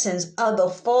the essence of the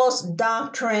false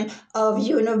doctrine of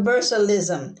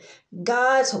universalism.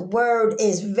 God's word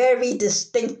is very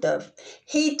distinctive.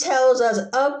 He tells us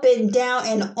up and down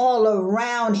and all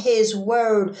around his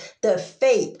word the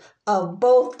fate of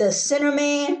both the sinner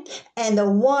man and the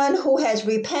one who has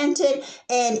repented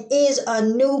and is a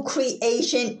new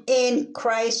creation in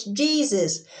Christ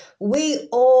Jesus. We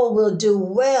all will do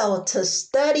well to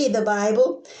study the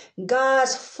Bible,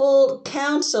 God's full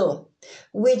counsel,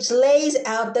 which lays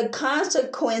out the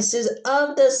consequences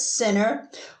of the sinner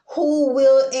who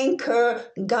will incur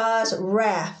God's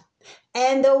wrath,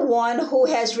 and the one who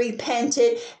has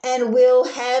repented and will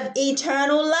have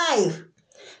eternal life.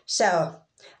 So,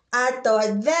 I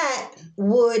thought that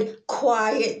would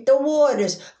quiet the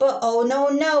waters, but oh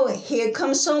no, here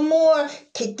comes some more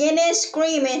kicking and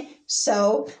screaming,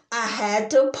 so I had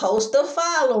to post the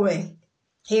following.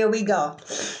 Here we go.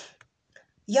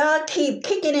 Y'all keep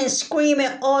kicking and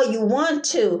screaming all you want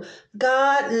to.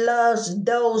 God loves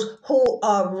those who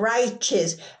are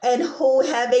righteous and who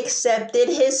have accepted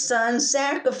his son's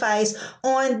sacrifice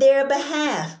on their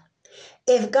behalf.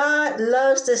 If God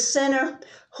loves the sinner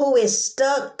who is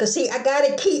stuck, because see, I got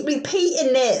to keep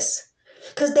repeating this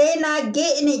because they're not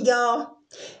getting it, y'all.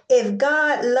 If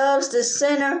God loves the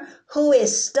sinner who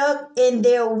is stuck in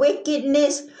their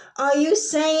wickedness, are you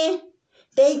saying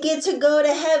they get to go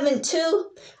to heaven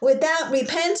too without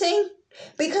repenting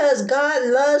because God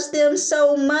loves them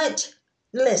so much?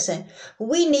 Listen,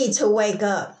 we need to wake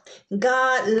up.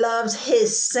 God loves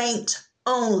his saints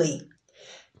only.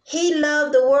 He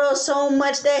loved the world so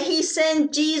much that he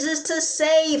sent Jesus to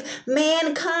save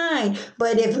mankind.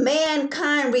 But if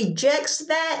mankind rejects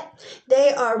that,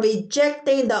 they are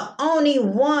rejecting the only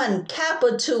one,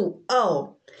 capital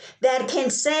O, that can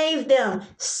save them.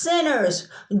 Sinners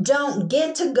don't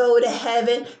get to go to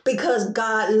heaven because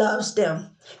God loves them.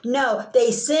 No,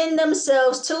 they send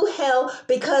themselves to hell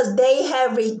because they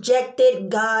have rejected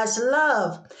God's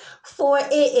love. For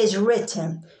it is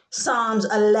written, Psalms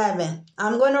 11.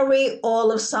 I'm going to read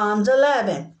all of Psalms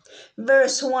 11.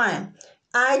 Verse 1.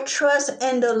 I trust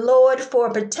in the Lord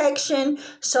for protection,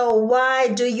 so why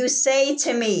do you say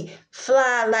to me,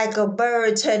 fly like a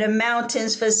bird to the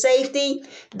mountains for safety?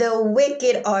 The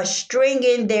wicked are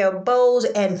stringing their bows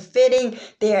and fitting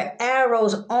their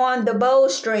arrows on the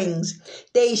bowstrings.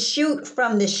 They shoot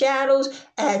from the shadows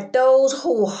at those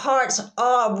whose hearts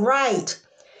are right.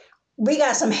 We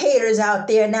got some haters out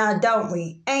there now, don't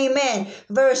we? Amen.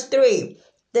 Verse 3.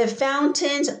 The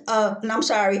foundations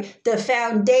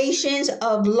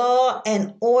of law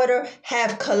and order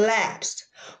have collapsed.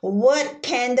 What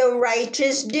can the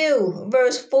righteous do?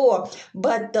 Verse 4.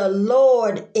 But the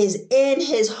Lord is in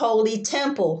his holy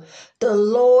temple. The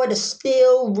Lord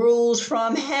still rules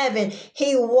from heaven.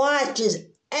 He watches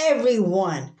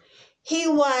everyone. He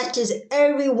watches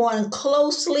everyone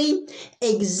closely,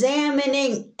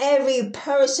 examining every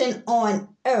person on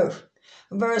earth.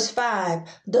 Verse 5,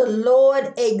 the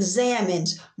Lord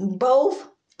examines both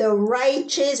the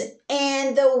righteous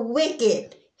and the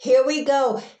wicked. Here we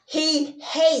go. He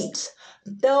hates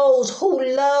those who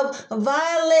love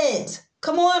violence.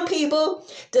 Come on, people.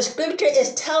 The scripture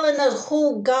is telling us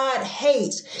who God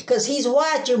hates because he's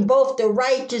watching both the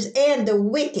righteous and the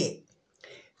wicked.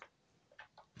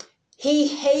 He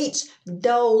hates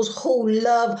those who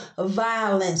love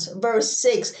violence. Verse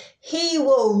 6, he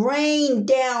will rain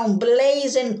down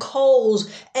blazing coals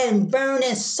and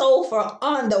burning sulfur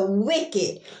on the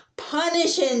wicked,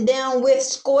 punishing them with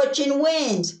scorching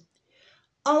winds.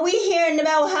 Are we hearing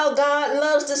about how God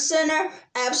loves the sinner?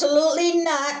 Absolutely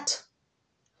not.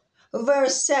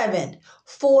 Verse 7,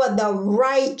 for the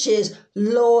righteous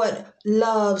Lord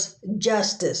loves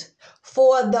justice.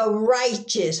 For the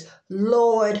righteous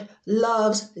Lord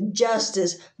loves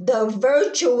justice. The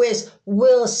virtuous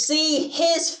will see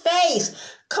his face.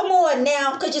 Come on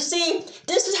now, because you see,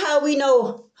 this is how we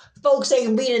know folks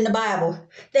ain't reading the Bible.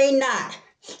 They not.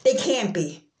 They can't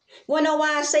be. You want to know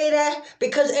why I say that?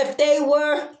 Because if they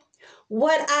were,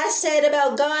 what I said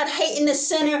about God hating the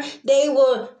sinner, they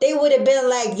would have been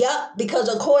like, yup,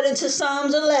 because according to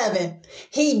Psalms 11,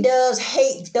 he does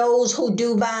hate those who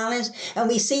do violence. And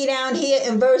we see down here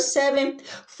in verse 7,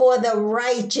 for the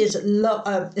righteous,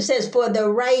 it says, for the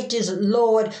righteous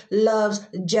Lord loves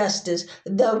justice,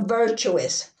 the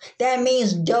virtuous. That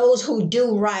means those who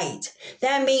do right.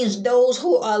 That means those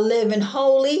who are living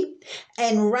holy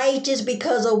and righteous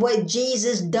because of what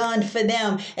Jesus done for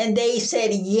them. And they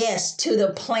said yes to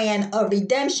the plan of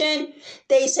redemption.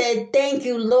 They said, thank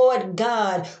you, Lord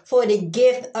God, for the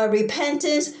gift of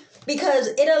repentance. because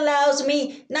it allows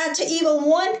me not to even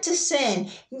want to sin.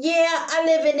 Yeah, I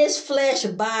live in this flesh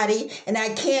body and I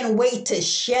can't wait to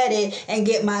shed it and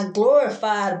get my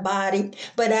glorified body.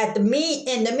 But in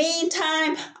the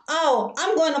meantime, oh,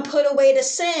 I'm going to put away the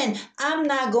sin. I'm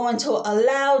not going to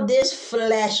allow this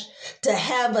flesh to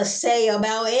have a say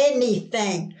about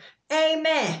anything.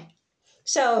 Amen.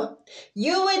 So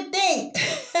you would think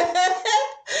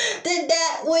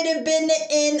that would have been the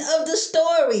end of the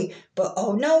story. But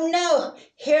oh no, no.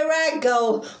 Here I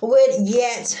go with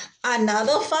yet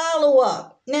another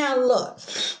follow-up. Now look,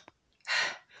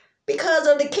 because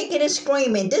of the kicking and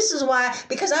screaming, this is why,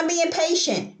 because I'm being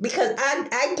patient, because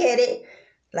I get it.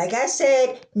 Like I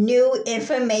said, new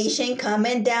information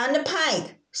coming down the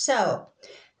pike. So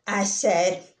I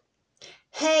said,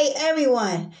 hey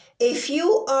everyone, if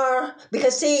you are,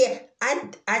 because see,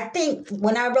 I think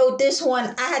when I wrote this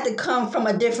one, I had to come from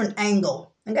a different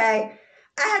angle. Okay?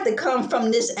 I had to come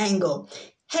from this angle.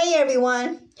 Hey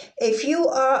everyone, if you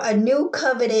are a new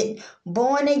covenant,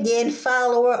 born again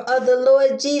follower of the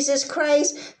Lord Jesus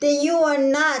Christ, then you are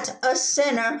not a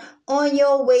sinner on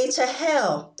your way to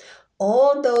hell.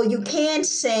 Although you can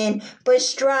sin, but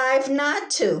strive not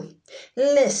to.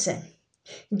 Listen.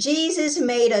 Jesus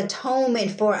made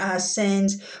atonement for our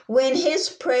sins when his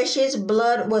precious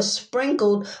blood was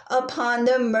sprinkled upon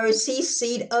the mercy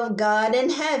seat of God in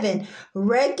heaven,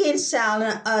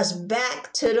 reconciling us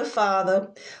back to the Father,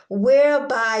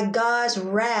 whereby God's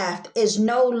wrath is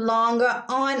no longer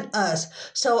on us.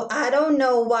 So I don't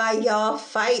know why y'all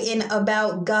fighting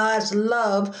about God's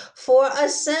love for a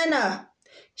sinner.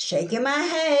 Shaking my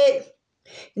head.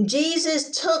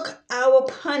 Jesus took our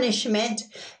punishment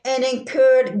and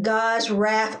incurred God's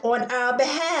wrath on our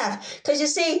behalf. Because you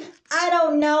see, I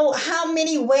don't know how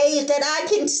many ways that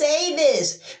I can say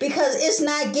this because it's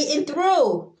not getting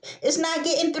through. It's not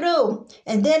getting through.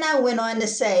 And then I went on to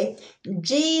say,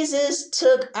 Jesus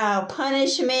took our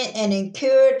punishment and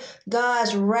incurred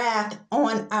God's wrath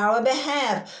on our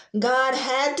behalf. God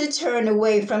had to turn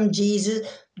away from Jesus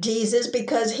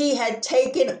because he had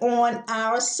taken on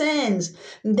our sins.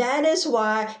 That is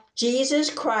why Jesus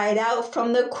cried out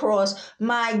from the cross,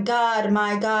 my God,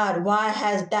 why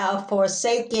hast thou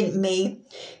forsaken me?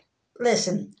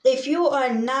 Listen, if you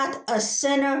are not a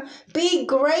sinner, be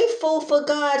grateful for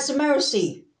God's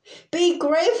mercy. Be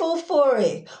grateful for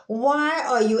it. Why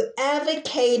are you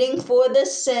advocating for the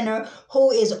sinner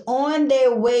who is on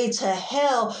their way to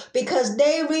hell because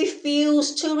they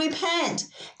refuse to repent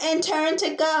and turn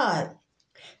to God?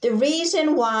 The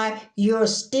reason why you're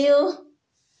still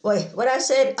what I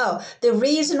said? Oh, the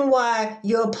reason why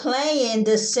you're playing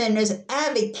the sinner's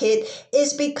advocate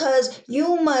is because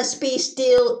you must be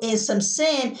still in some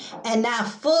sin and not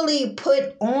fully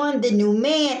put on the new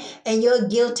man, and your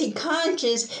guilty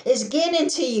conscience is getting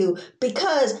to you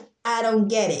because I don't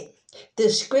get it. The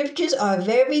scriptures are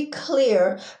very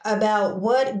clear about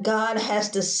what God has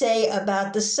to say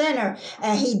about the sinner,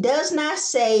 and he does not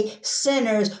say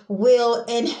sinners will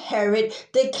inherit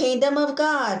the kingdom of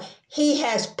God. He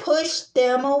has pushed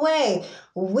them away.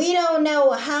 We don't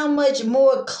know how much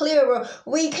more clearer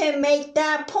we can make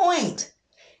that point.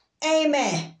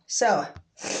 Amen. So,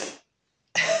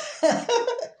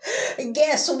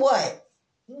 guess what?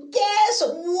 Guess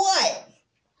what?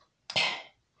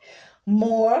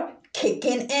 More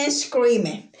kicking and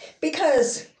screaming.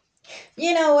 Because,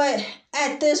 you know what?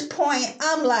 At this point,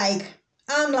 I'm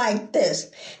like this.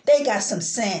 They got some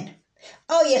sin.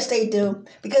 Oh, yes, they do.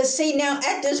 Because, see, now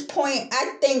at this point,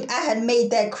 I think I had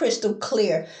made that crystal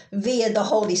clear via the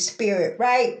Holy Spirit,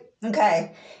 right?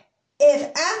 Okay. If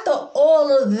after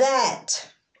all of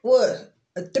that, what,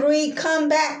 3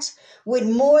 comebacks with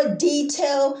more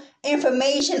detailed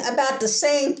information about the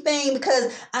same thing,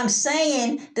 because I'm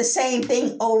saying the same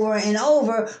thing over and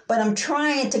over, but I'm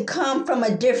trying to come from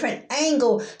a different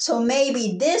angle. So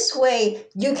maybe this way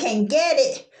you can get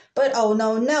it. But oh,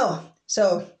 no.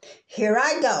 So here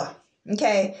I go.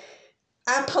 Okay.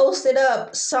 I posted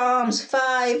up Psalms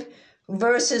 5,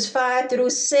 verses 5 through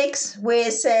 6, where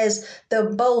it says, the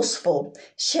boastful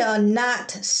shall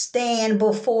not stand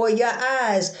before your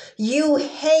eyes. You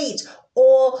hate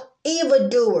all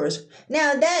evildoers.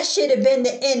 Now that should have been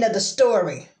the end of the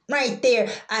story. Right there,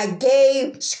 I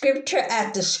gave scripture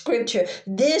after scripture.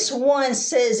 This one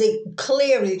says it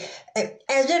clearly,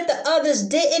 as if the others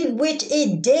didn't, which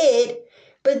it did.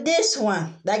 But this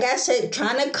one, like I said,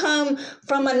 trying to come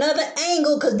from another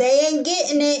angle because they ain't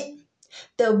getting it.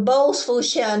 The boastful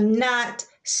shall not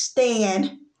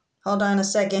stand. Hold on a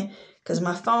second, because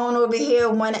my phone over here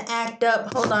want to act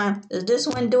up. Hold on. Is this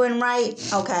one doing right?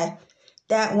 Okay.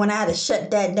 That one, I had to shut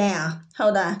that down.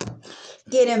 Hold on.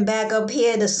 Getting back up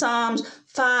here to Psalms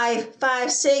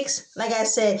 6. Like I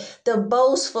said, the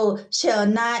boastful shall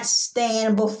not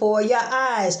stand before your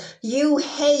eyes. You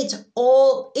hate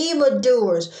all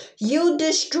evildoers. You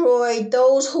destroy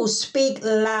those who speak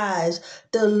lies.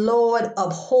 The Lord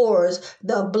abhors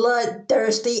the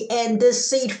bloodthirsty and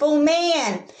deceitful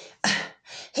man.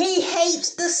 He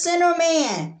hates the sinner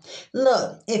man.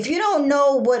 Look, if you don't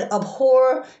know what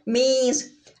abhor means,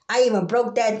 I even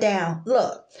broke that down.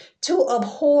 Look, to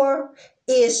abhor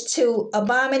is to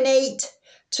abominate,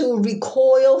 to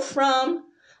recoil from,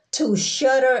 to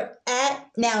shudder at.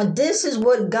 Now, this is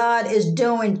what God is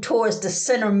doing towards the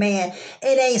sinner man.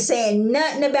 It ain't saying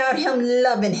nothing about him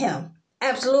loving him.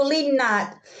 Absolutely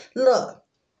not. Look,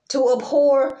 to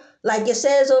abhor, like it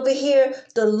says over here,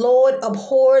 the Lord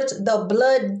abhors the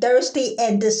bloodthirsty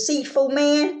and deceitful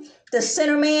man, the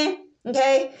sinner man.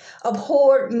 Okay?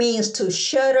 Abhor means to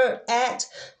shudder at,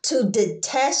 to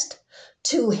detest,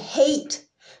 to hate,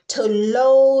 to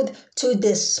loathe, to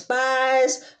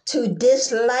despise, to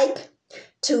dislike,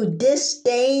 to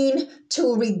disdain,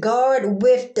 to regard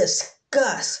with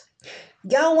disgust.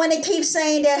 Y'all want to keep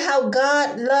saying that how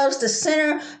God loves the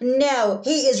sinner? No,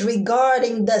 he is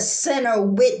regarding the sinner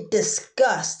with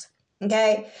disgust.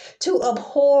 Okay? To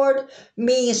abhor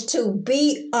means to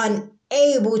be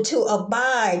unable to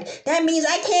abide. That means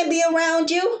I can't be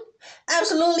around you.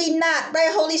 Absolutely not,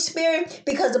 right, Holy Spirit?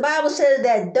 Because the Bible says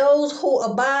that those who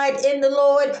abide in the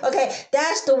Lord, okay,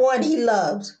 that's the one he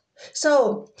loves.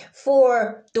 So,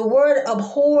 for the word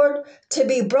abhorred to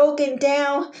be broken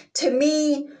down to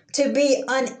me, to be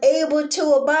unable to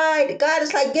abide, God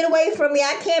is like, get away from me.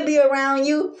 I can't be around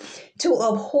you. To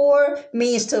abhor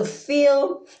means to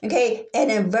feel, okay, an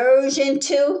aversion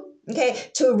to, okay,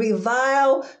 to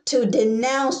revile, to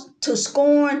denounce, to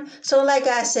scorn. So like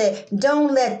I said,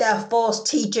 don't let that false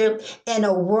teacher and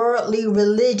a worldly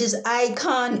religious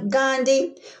icon,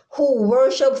 Gandhi, who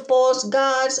worship false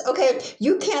gods, okay,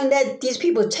 you can't let these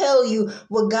people tell you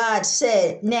what God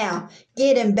said. Now,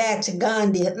 getting back to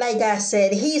Gandhi, like I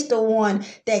said, he's the one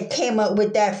that came up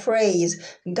with that phrase,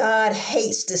 God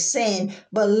hates the sin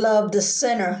but love the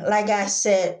sinner, like I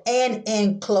said. And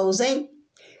in closing,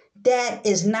 that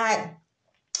is not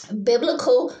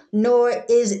biblical, nor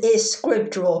is it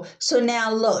scriptural. So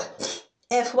now look,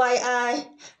 FYI,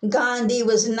 Gandhi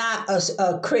was not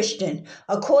a Christian.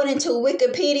 According to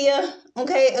Wikipedia,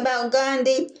 okay, about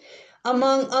Gandhi,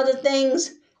 among other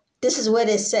things, this is what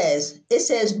it says. It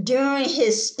says, during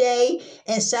his stay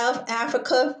in South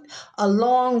Africa,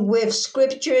 along with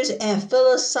scriptures and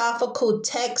philosophical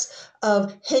texts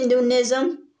of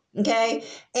Hinduism, okay,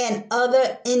 and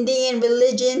other Indian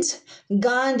religions,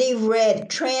 Gandhi read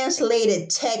translated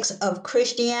texts of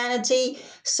Christianity,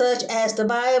 such as the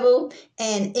Bible,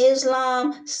 and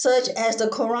Islam, such as the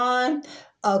Quran.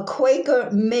 A Quaker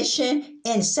mission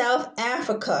in South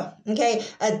Africa, okay,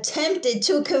 attempted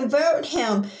to convert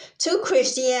him to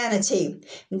Christianity.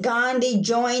 Gandhi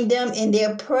joined them in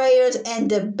their prayers and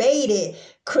debated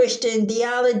Christian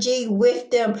theology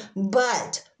with them,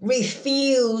 but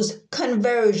refused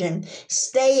conversion,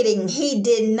 stating he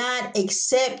did not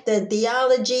accept the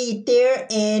theology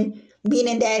therein,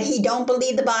 meaning that he don't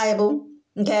believe the Bible,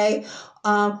 okay,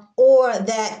 or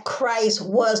that Christ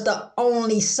was the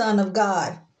only Son of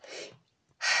God.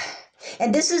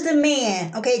 And this is the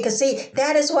man, okay? Because see,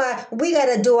 that is why we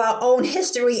got to do our own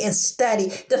history and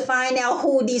study to find out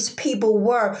who these people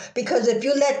were. Because if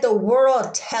you let the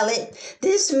world tell it,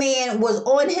 this man was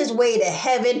on his way to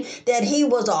heaven, that he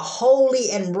was a holy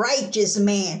and righteous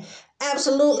man.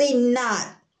 Absolutely not.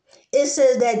 It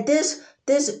says that this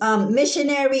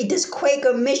missionary, this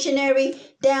Quaker missionary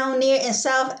down there in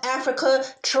South Africa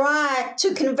tried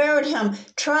to convert him,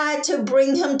 tried to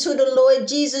bring him to the Lord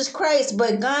Jesus Christ,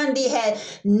 but Gandhi had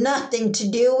nothing to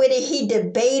do with it. He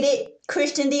debated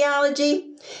Christian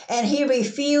theology and he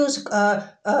refused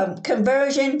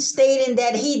conversion, stating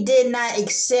that he did not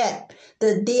accept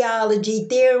the theology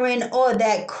therein or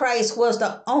that Christ was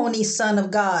the only Son of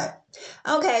God.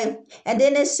 Okay, and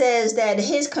then it says that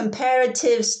his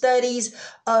comparative studies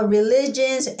of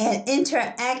religions and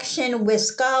interaction with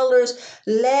scholars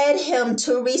led him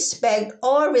to respect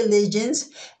all religions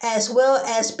as well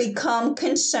as become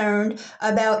concerned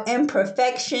about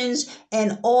imperfections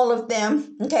in all of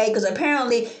them. Okay, because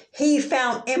apparently he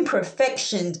found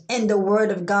imperfections in the Word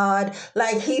of God,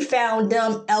 like he found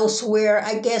them elsewhere,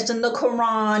 I guess in the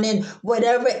Quran and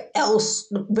whatever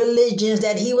else religions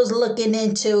that he was looking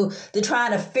into to try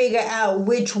to figure out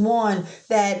which one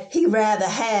that he rather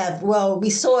have. Well, we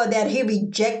saw that he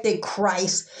rejected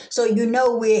Christ, so you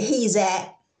know where he's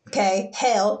at. Okay,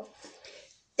 hell.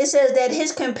 It says that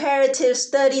his comparative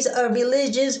studies of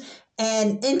religions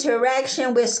and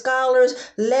interaction with scholars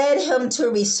led him to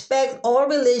respect all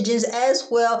religions as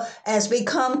well as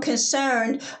become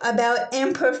concerned about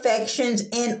imperfections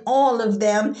in all of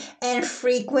them and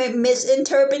frequent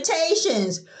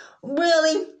misinterpretations.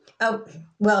 Really? Oh,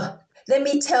 well, let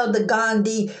me tell the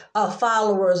Gandhi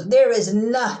followers, there is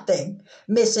nothing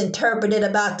misinterpreted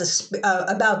about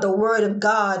the Word of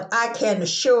God. I can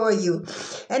assure you.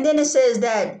 And then it says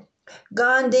that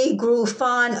Gandhi grew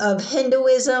fond of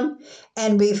Hinduism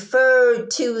and referred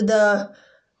to the,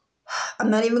 I'm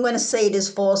not even going to say this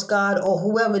false god or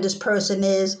whoever this person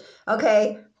is.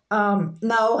 Okay.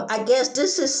 No, I guess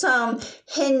this is some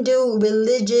Hindu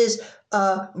religious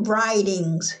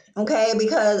writings. Okay,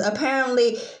 because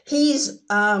apparently he's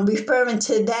referring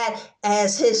to that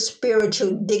as his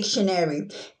spiritual dictionary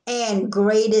and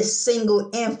greatest single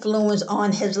influence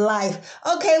on his life.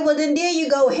 Okay, well then there you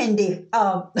go, Hindi.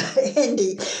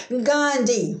 Hindi,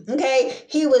 Gandhi. Okay,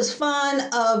 he was fond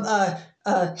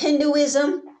of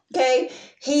Hinduism. Okay,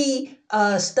 he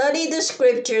studied the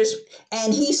scriptures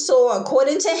and he saw,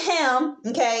 according to him,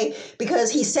 okay, because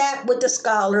he sat with the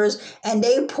scholars and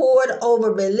they poured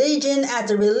over religion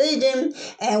after religion,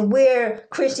 and where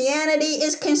Christianity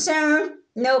is concerned,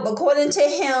 nope, according to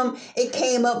him, it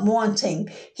came up wanting.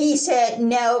 He said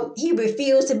no, he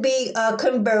refused to be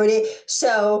converted.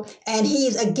 So, and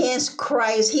he's against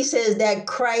Christ. He says that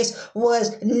Christ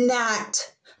was not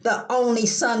the only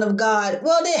Son of God.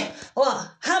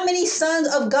 Well, how many sons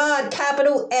of God,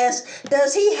 capital S,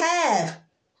 does he have?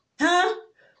 Huh?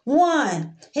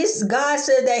 One. His God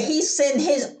said that he sent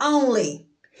his only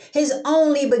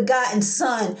begotten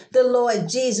Son, the Lord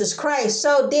Jesus Christ.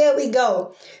 So there we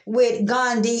go with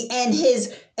Gandhi and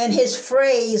his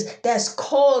phrase that's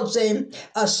causing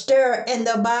a stir in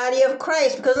the body of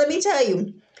Christ. Because let me tell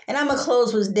you, and I'm going to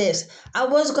close with this. I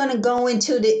was going to go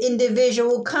into the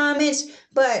individual comments,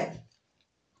 but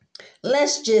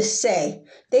let's just say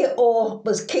they all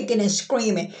was kicking and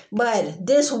screaming. But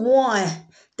this one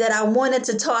that I wanted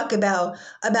to talk about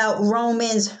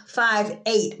Romans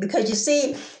 5:8, because you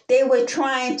see, they were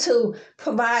trying to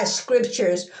provide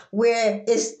scriptures where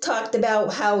it's talked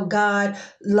about how God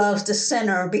loves the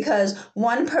sinner, because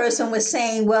one person was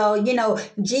saying, well,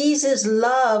 Jesus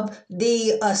loved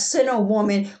the sinner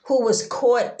woman who was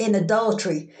caught in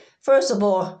adultery. First of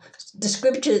all, the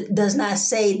scripture does not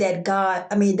say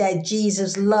that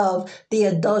Jesus loved the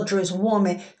adulterous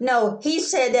woman. No, he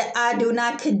said that I do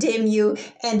not condemn you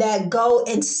and that go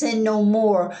and sin no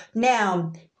more.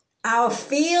 Now, our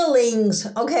feelings,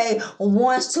 okay,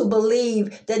 wants to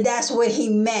believe that that's what he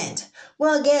meant.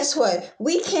 Well, guess what?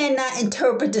 We cannot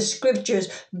interpret the scriptures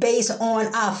based on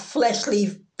our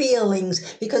fleshly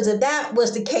feelings, because if that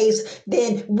was the case,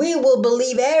 then we will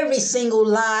believe every single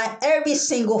lie, every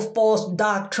single false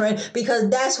doctrine, because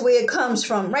that's where it comes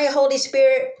from, right, Holy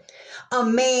Spirit? A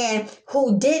man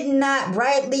who did not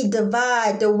rightly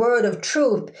divide the word of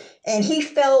truth, and he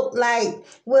felt like,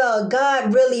 well,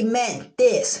 God really meant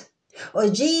this, or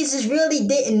Jesus really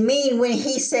didn't mean when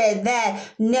he said that.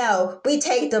 No, we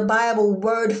take the Bible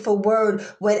word for word.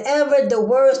 Whatever the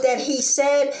words that he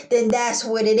said, then that's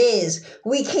what it is.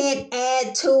 We can't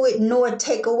add to it nor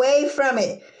take away from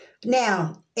it.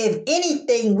 Now, if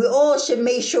anything, we all should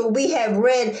make sure we have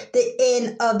read the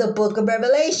end of the book of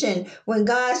Revelation, when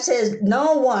God says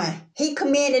he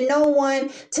commanded no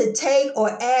one to take or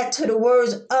add to the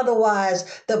words,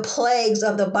 otherwise the plagues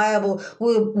of the Bible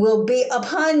will be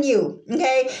upon you.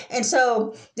 Okay? And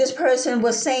so this person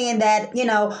was saying that,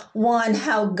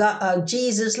 how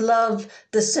Jesus loved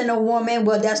the sinner woman.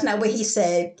 Well, that's not what he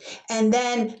said. And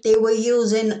then they were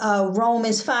using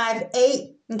Romans 5:8.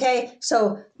 Okay,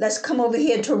 so let's come over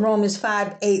here to Romans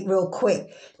 5:8 real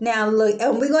quick. Now look,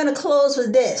 and we're going to close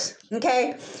with this.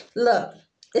 Okay, look,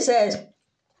 it says,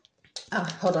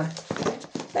 hold on.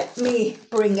 Let me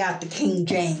bring out the King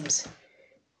James,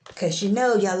 because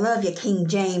y'all love your King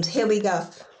James. Here we go.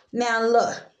 Now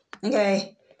look,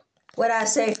 okay, what I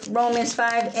say, Romans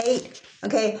 5:8.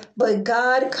 Okay, but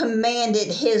God commanded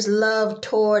his love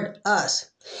toward us.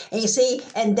 And you see,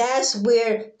 and that's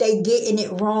where they getting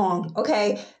it wrong.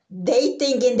 Okay, they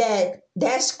thinking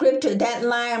that scripture, that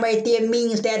line right there,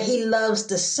 means that he loves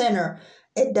the sinner.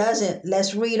 It doesn't.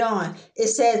 Let's read on. It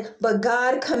says, but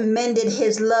God commended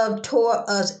his love toward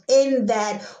us in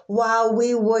that while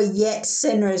we were yet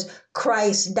sinners,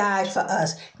 Christ died for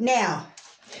us. Now,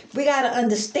 we got to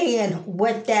understand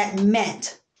what that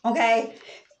meant. Okay,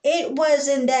 it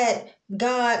wasn't that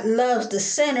God loves the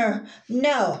sinner.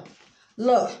 No.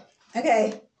 Look,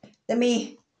 okay,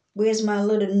 where's my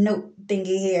little note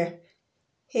thingy here?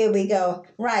 Here we go.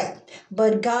 Right.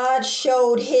 But God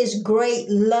showed his great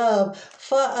love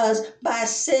for us by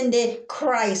sending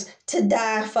Christ to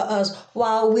die for us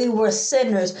while we were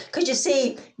sinners. Because you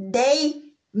see, they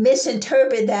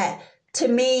misinterpret that to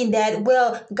mean that,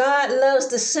 well, God loves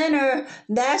the sinner.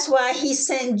 That's why he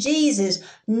sent Jesus.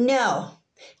 No,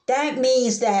 that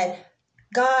means that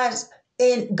God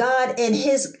in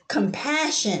his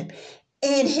compassion,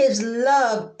 in his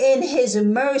love, in his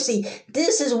mercy,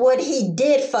 this is what he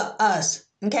did for us.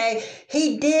 Okay?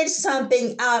 He did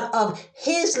something out of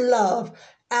his love,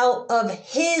 out of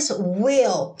his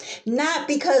will, not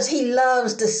because he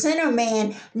loves the sinner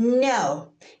man. No.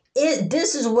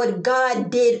 This is what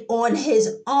God did on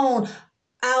his own,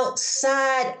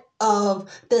 outside of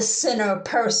the sinner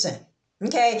person.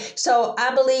 Okay, so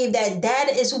I believe that that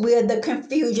is where the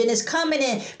confusion is coming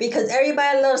in, because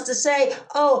everybody loves to say,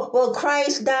 oh, well,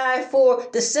 Christ died for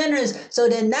the sinners, so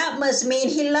then that must mean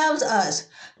he loves us.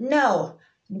 No,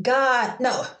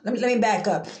 no, let me back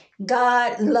up.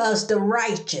 God loves the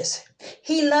righteous.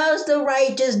 He loves the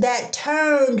righteous that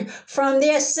turned from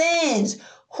their sins,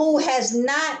 who has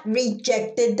not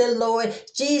rejected the Lord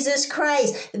Jesus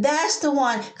Christ. That's the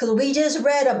one, because we just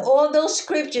read up all those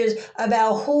scriptures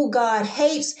about who God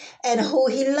hates and who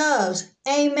he loves.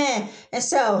 Amen. And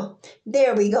so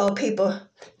there we go, people.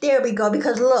 There we go.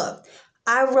 Because look,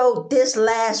 I wrote this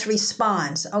last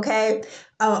response, okay?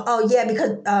 Yeah,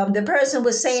 because the person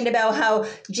was saying about how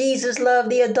Jesus loved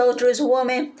the adulterous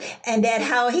woman, and that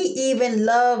how he even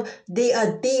loved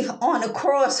the thief on the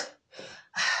cross.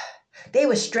 They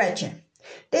were stretching.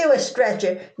 They were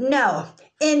stretching. No.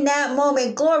 In that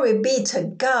moment, glory be to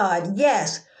God.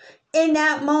 Yes. In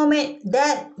that moment,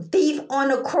 that thief on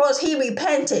the cross, he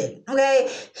repented.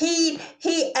 Okay.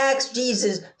 He asked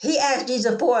Jesus. He asked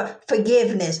Jesus for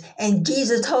forgiveness. And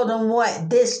Jesus told him what?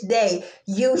 This day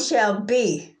you shall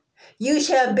be. You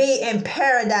shall be in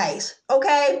paradise.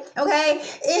 Okay? Okay?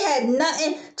 It had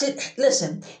nothing to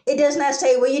listen. It does not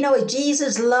say, well, you know what?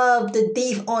 Jesus loved the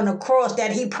thief on the cross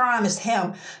that he promised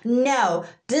him. No.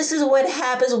 This is what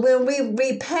happens when we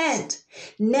repent.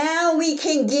 Now we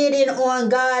can get in on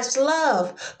God's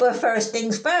love. But first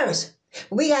things first.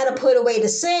 We got to put away the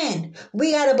sin.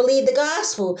 We got to believe the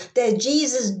gospel that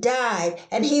Jesus died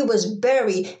and he was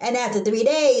buried. And after 3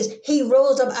 days, he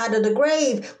rose up out of the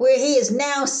grave where he is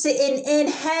now sitting in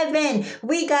heaven.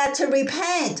 We got to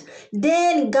repent.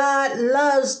 Then God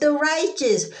loves the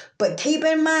righteous. But keep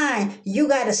in mind, you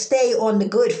got to stay on the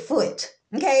good foot.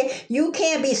 Okay? You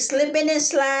can't be slipping and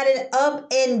sliding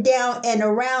up and down and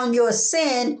around your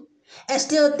sin and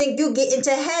still think you get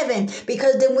into heaven,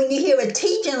 because then when you hear a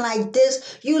teaching like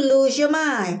this, you lose your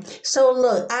mind. So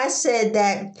look, I said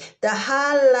that the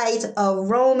highlight of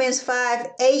Romans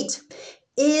 5:8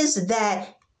 is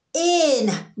that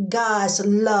in God's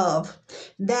love,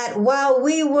 that while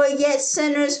we were yet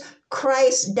sinners,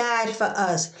 Christ died for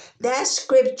us. That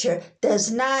scripture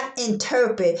does not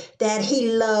interpret that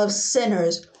he loves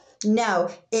sinners. No,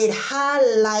 it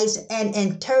highlights and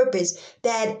interprets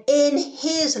that in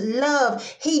his love,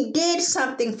 he did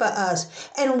something for us.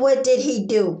 And what did he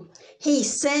do? He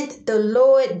sent the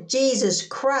Lord Jesus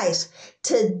Christ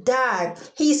to die.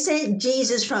 He sent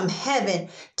Jesus from heaven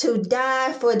to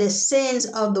die for the sins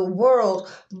of the world.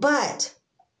 But,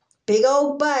 big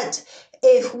old but,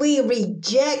 if we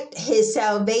reject his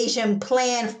salvation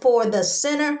plan for the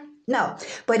sinner, no,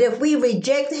 but if we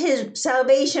reject his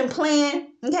salvation plan,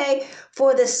 okay,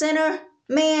 for the sinner,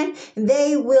 man,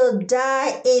 they will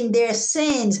die in their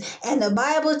sins. And the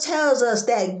Bible tells us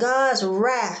that God's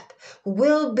wrath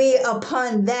will be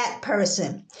upon that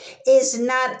person. It's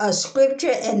not a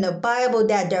scripture in the Bible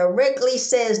that directly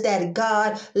says that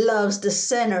God loves the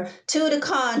sinner. To the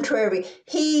contrary,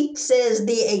 he says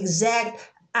the exact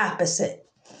opposite.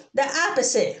 The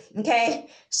opposite, okay?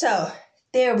 So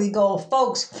there we go,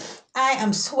 folks. I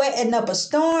am sweating up a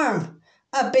storm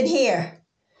up in here.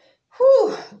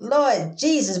 Whew, Lord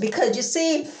Jesus, because you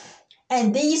see,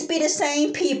 and these be the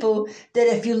same people that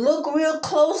if you look real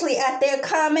closely at their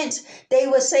comments, they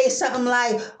would say something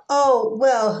like, oh,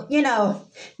 well, you know,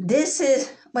 this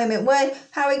is, wait a minute, what?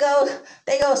 How it goes?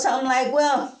 They go something like,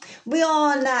 well, we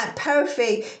all not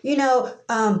perfect. You know,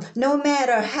 no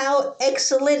matter how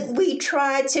excellent we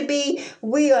try to be,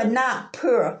 we are not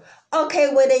pure. Okay,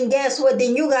 well then guess what?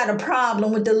 Then you got a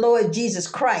problem with the Lord Jesus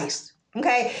Christ.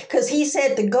 Okay, because he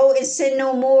said to go and sin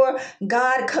no more.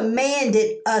 God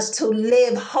commanded us to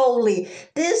live holy.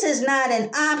 This is not an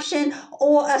option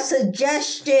or a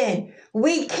suggestion.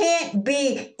 We can't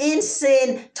be in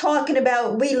sin talking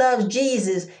about we love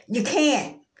Jesus. You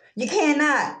can't. You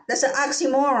cannot. That's an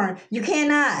oxymoron. You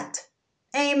cannot.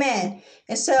 Amen.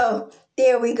 And so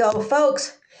there we go,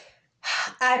 folks.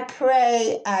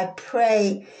 I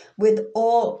pray with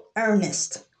all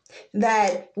earnest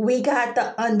that we got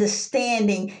the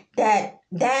understanding that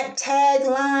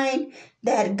tagline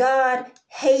that God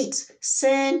hates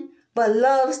sin but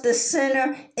loves the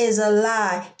sinner is a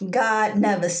lie. God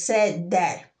never said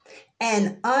that.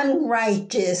 An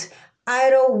unrighteous,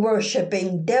 idol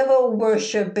worshiping, devil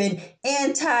worshiping,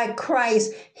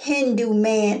 antichrist Hindu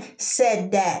man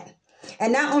said that.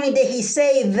 And not only did he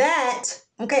say that,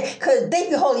 okay, because thank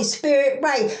you, Holy Spirit,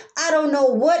 right? I don't know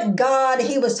what God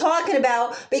he was talking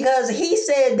about because he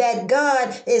said that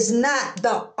God is not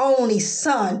the only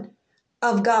Son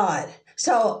of God.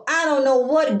 So I don't know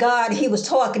what God he was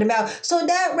talking about. So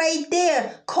that right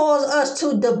there calls us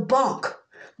to debunk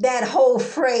that whole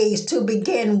phrase to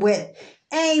begin with.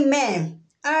 Amen.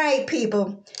 All right,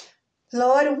 people.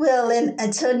 Lord willing,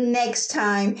 until next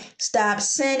time, stop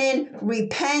sinning,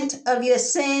 repent of your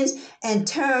sins, and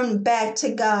turn back to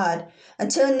God.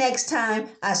 Until next time,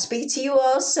 I'll speak to you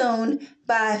all soon.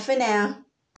 Bye for now.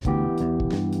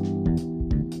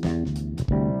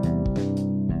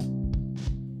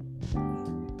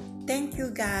 Thank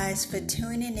you guys for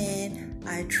tuning in.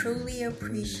 I truly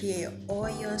appreciate all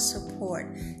your support.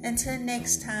 Until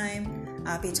next time,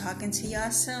 I'll be talking to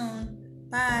y'all soon.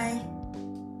 Bye.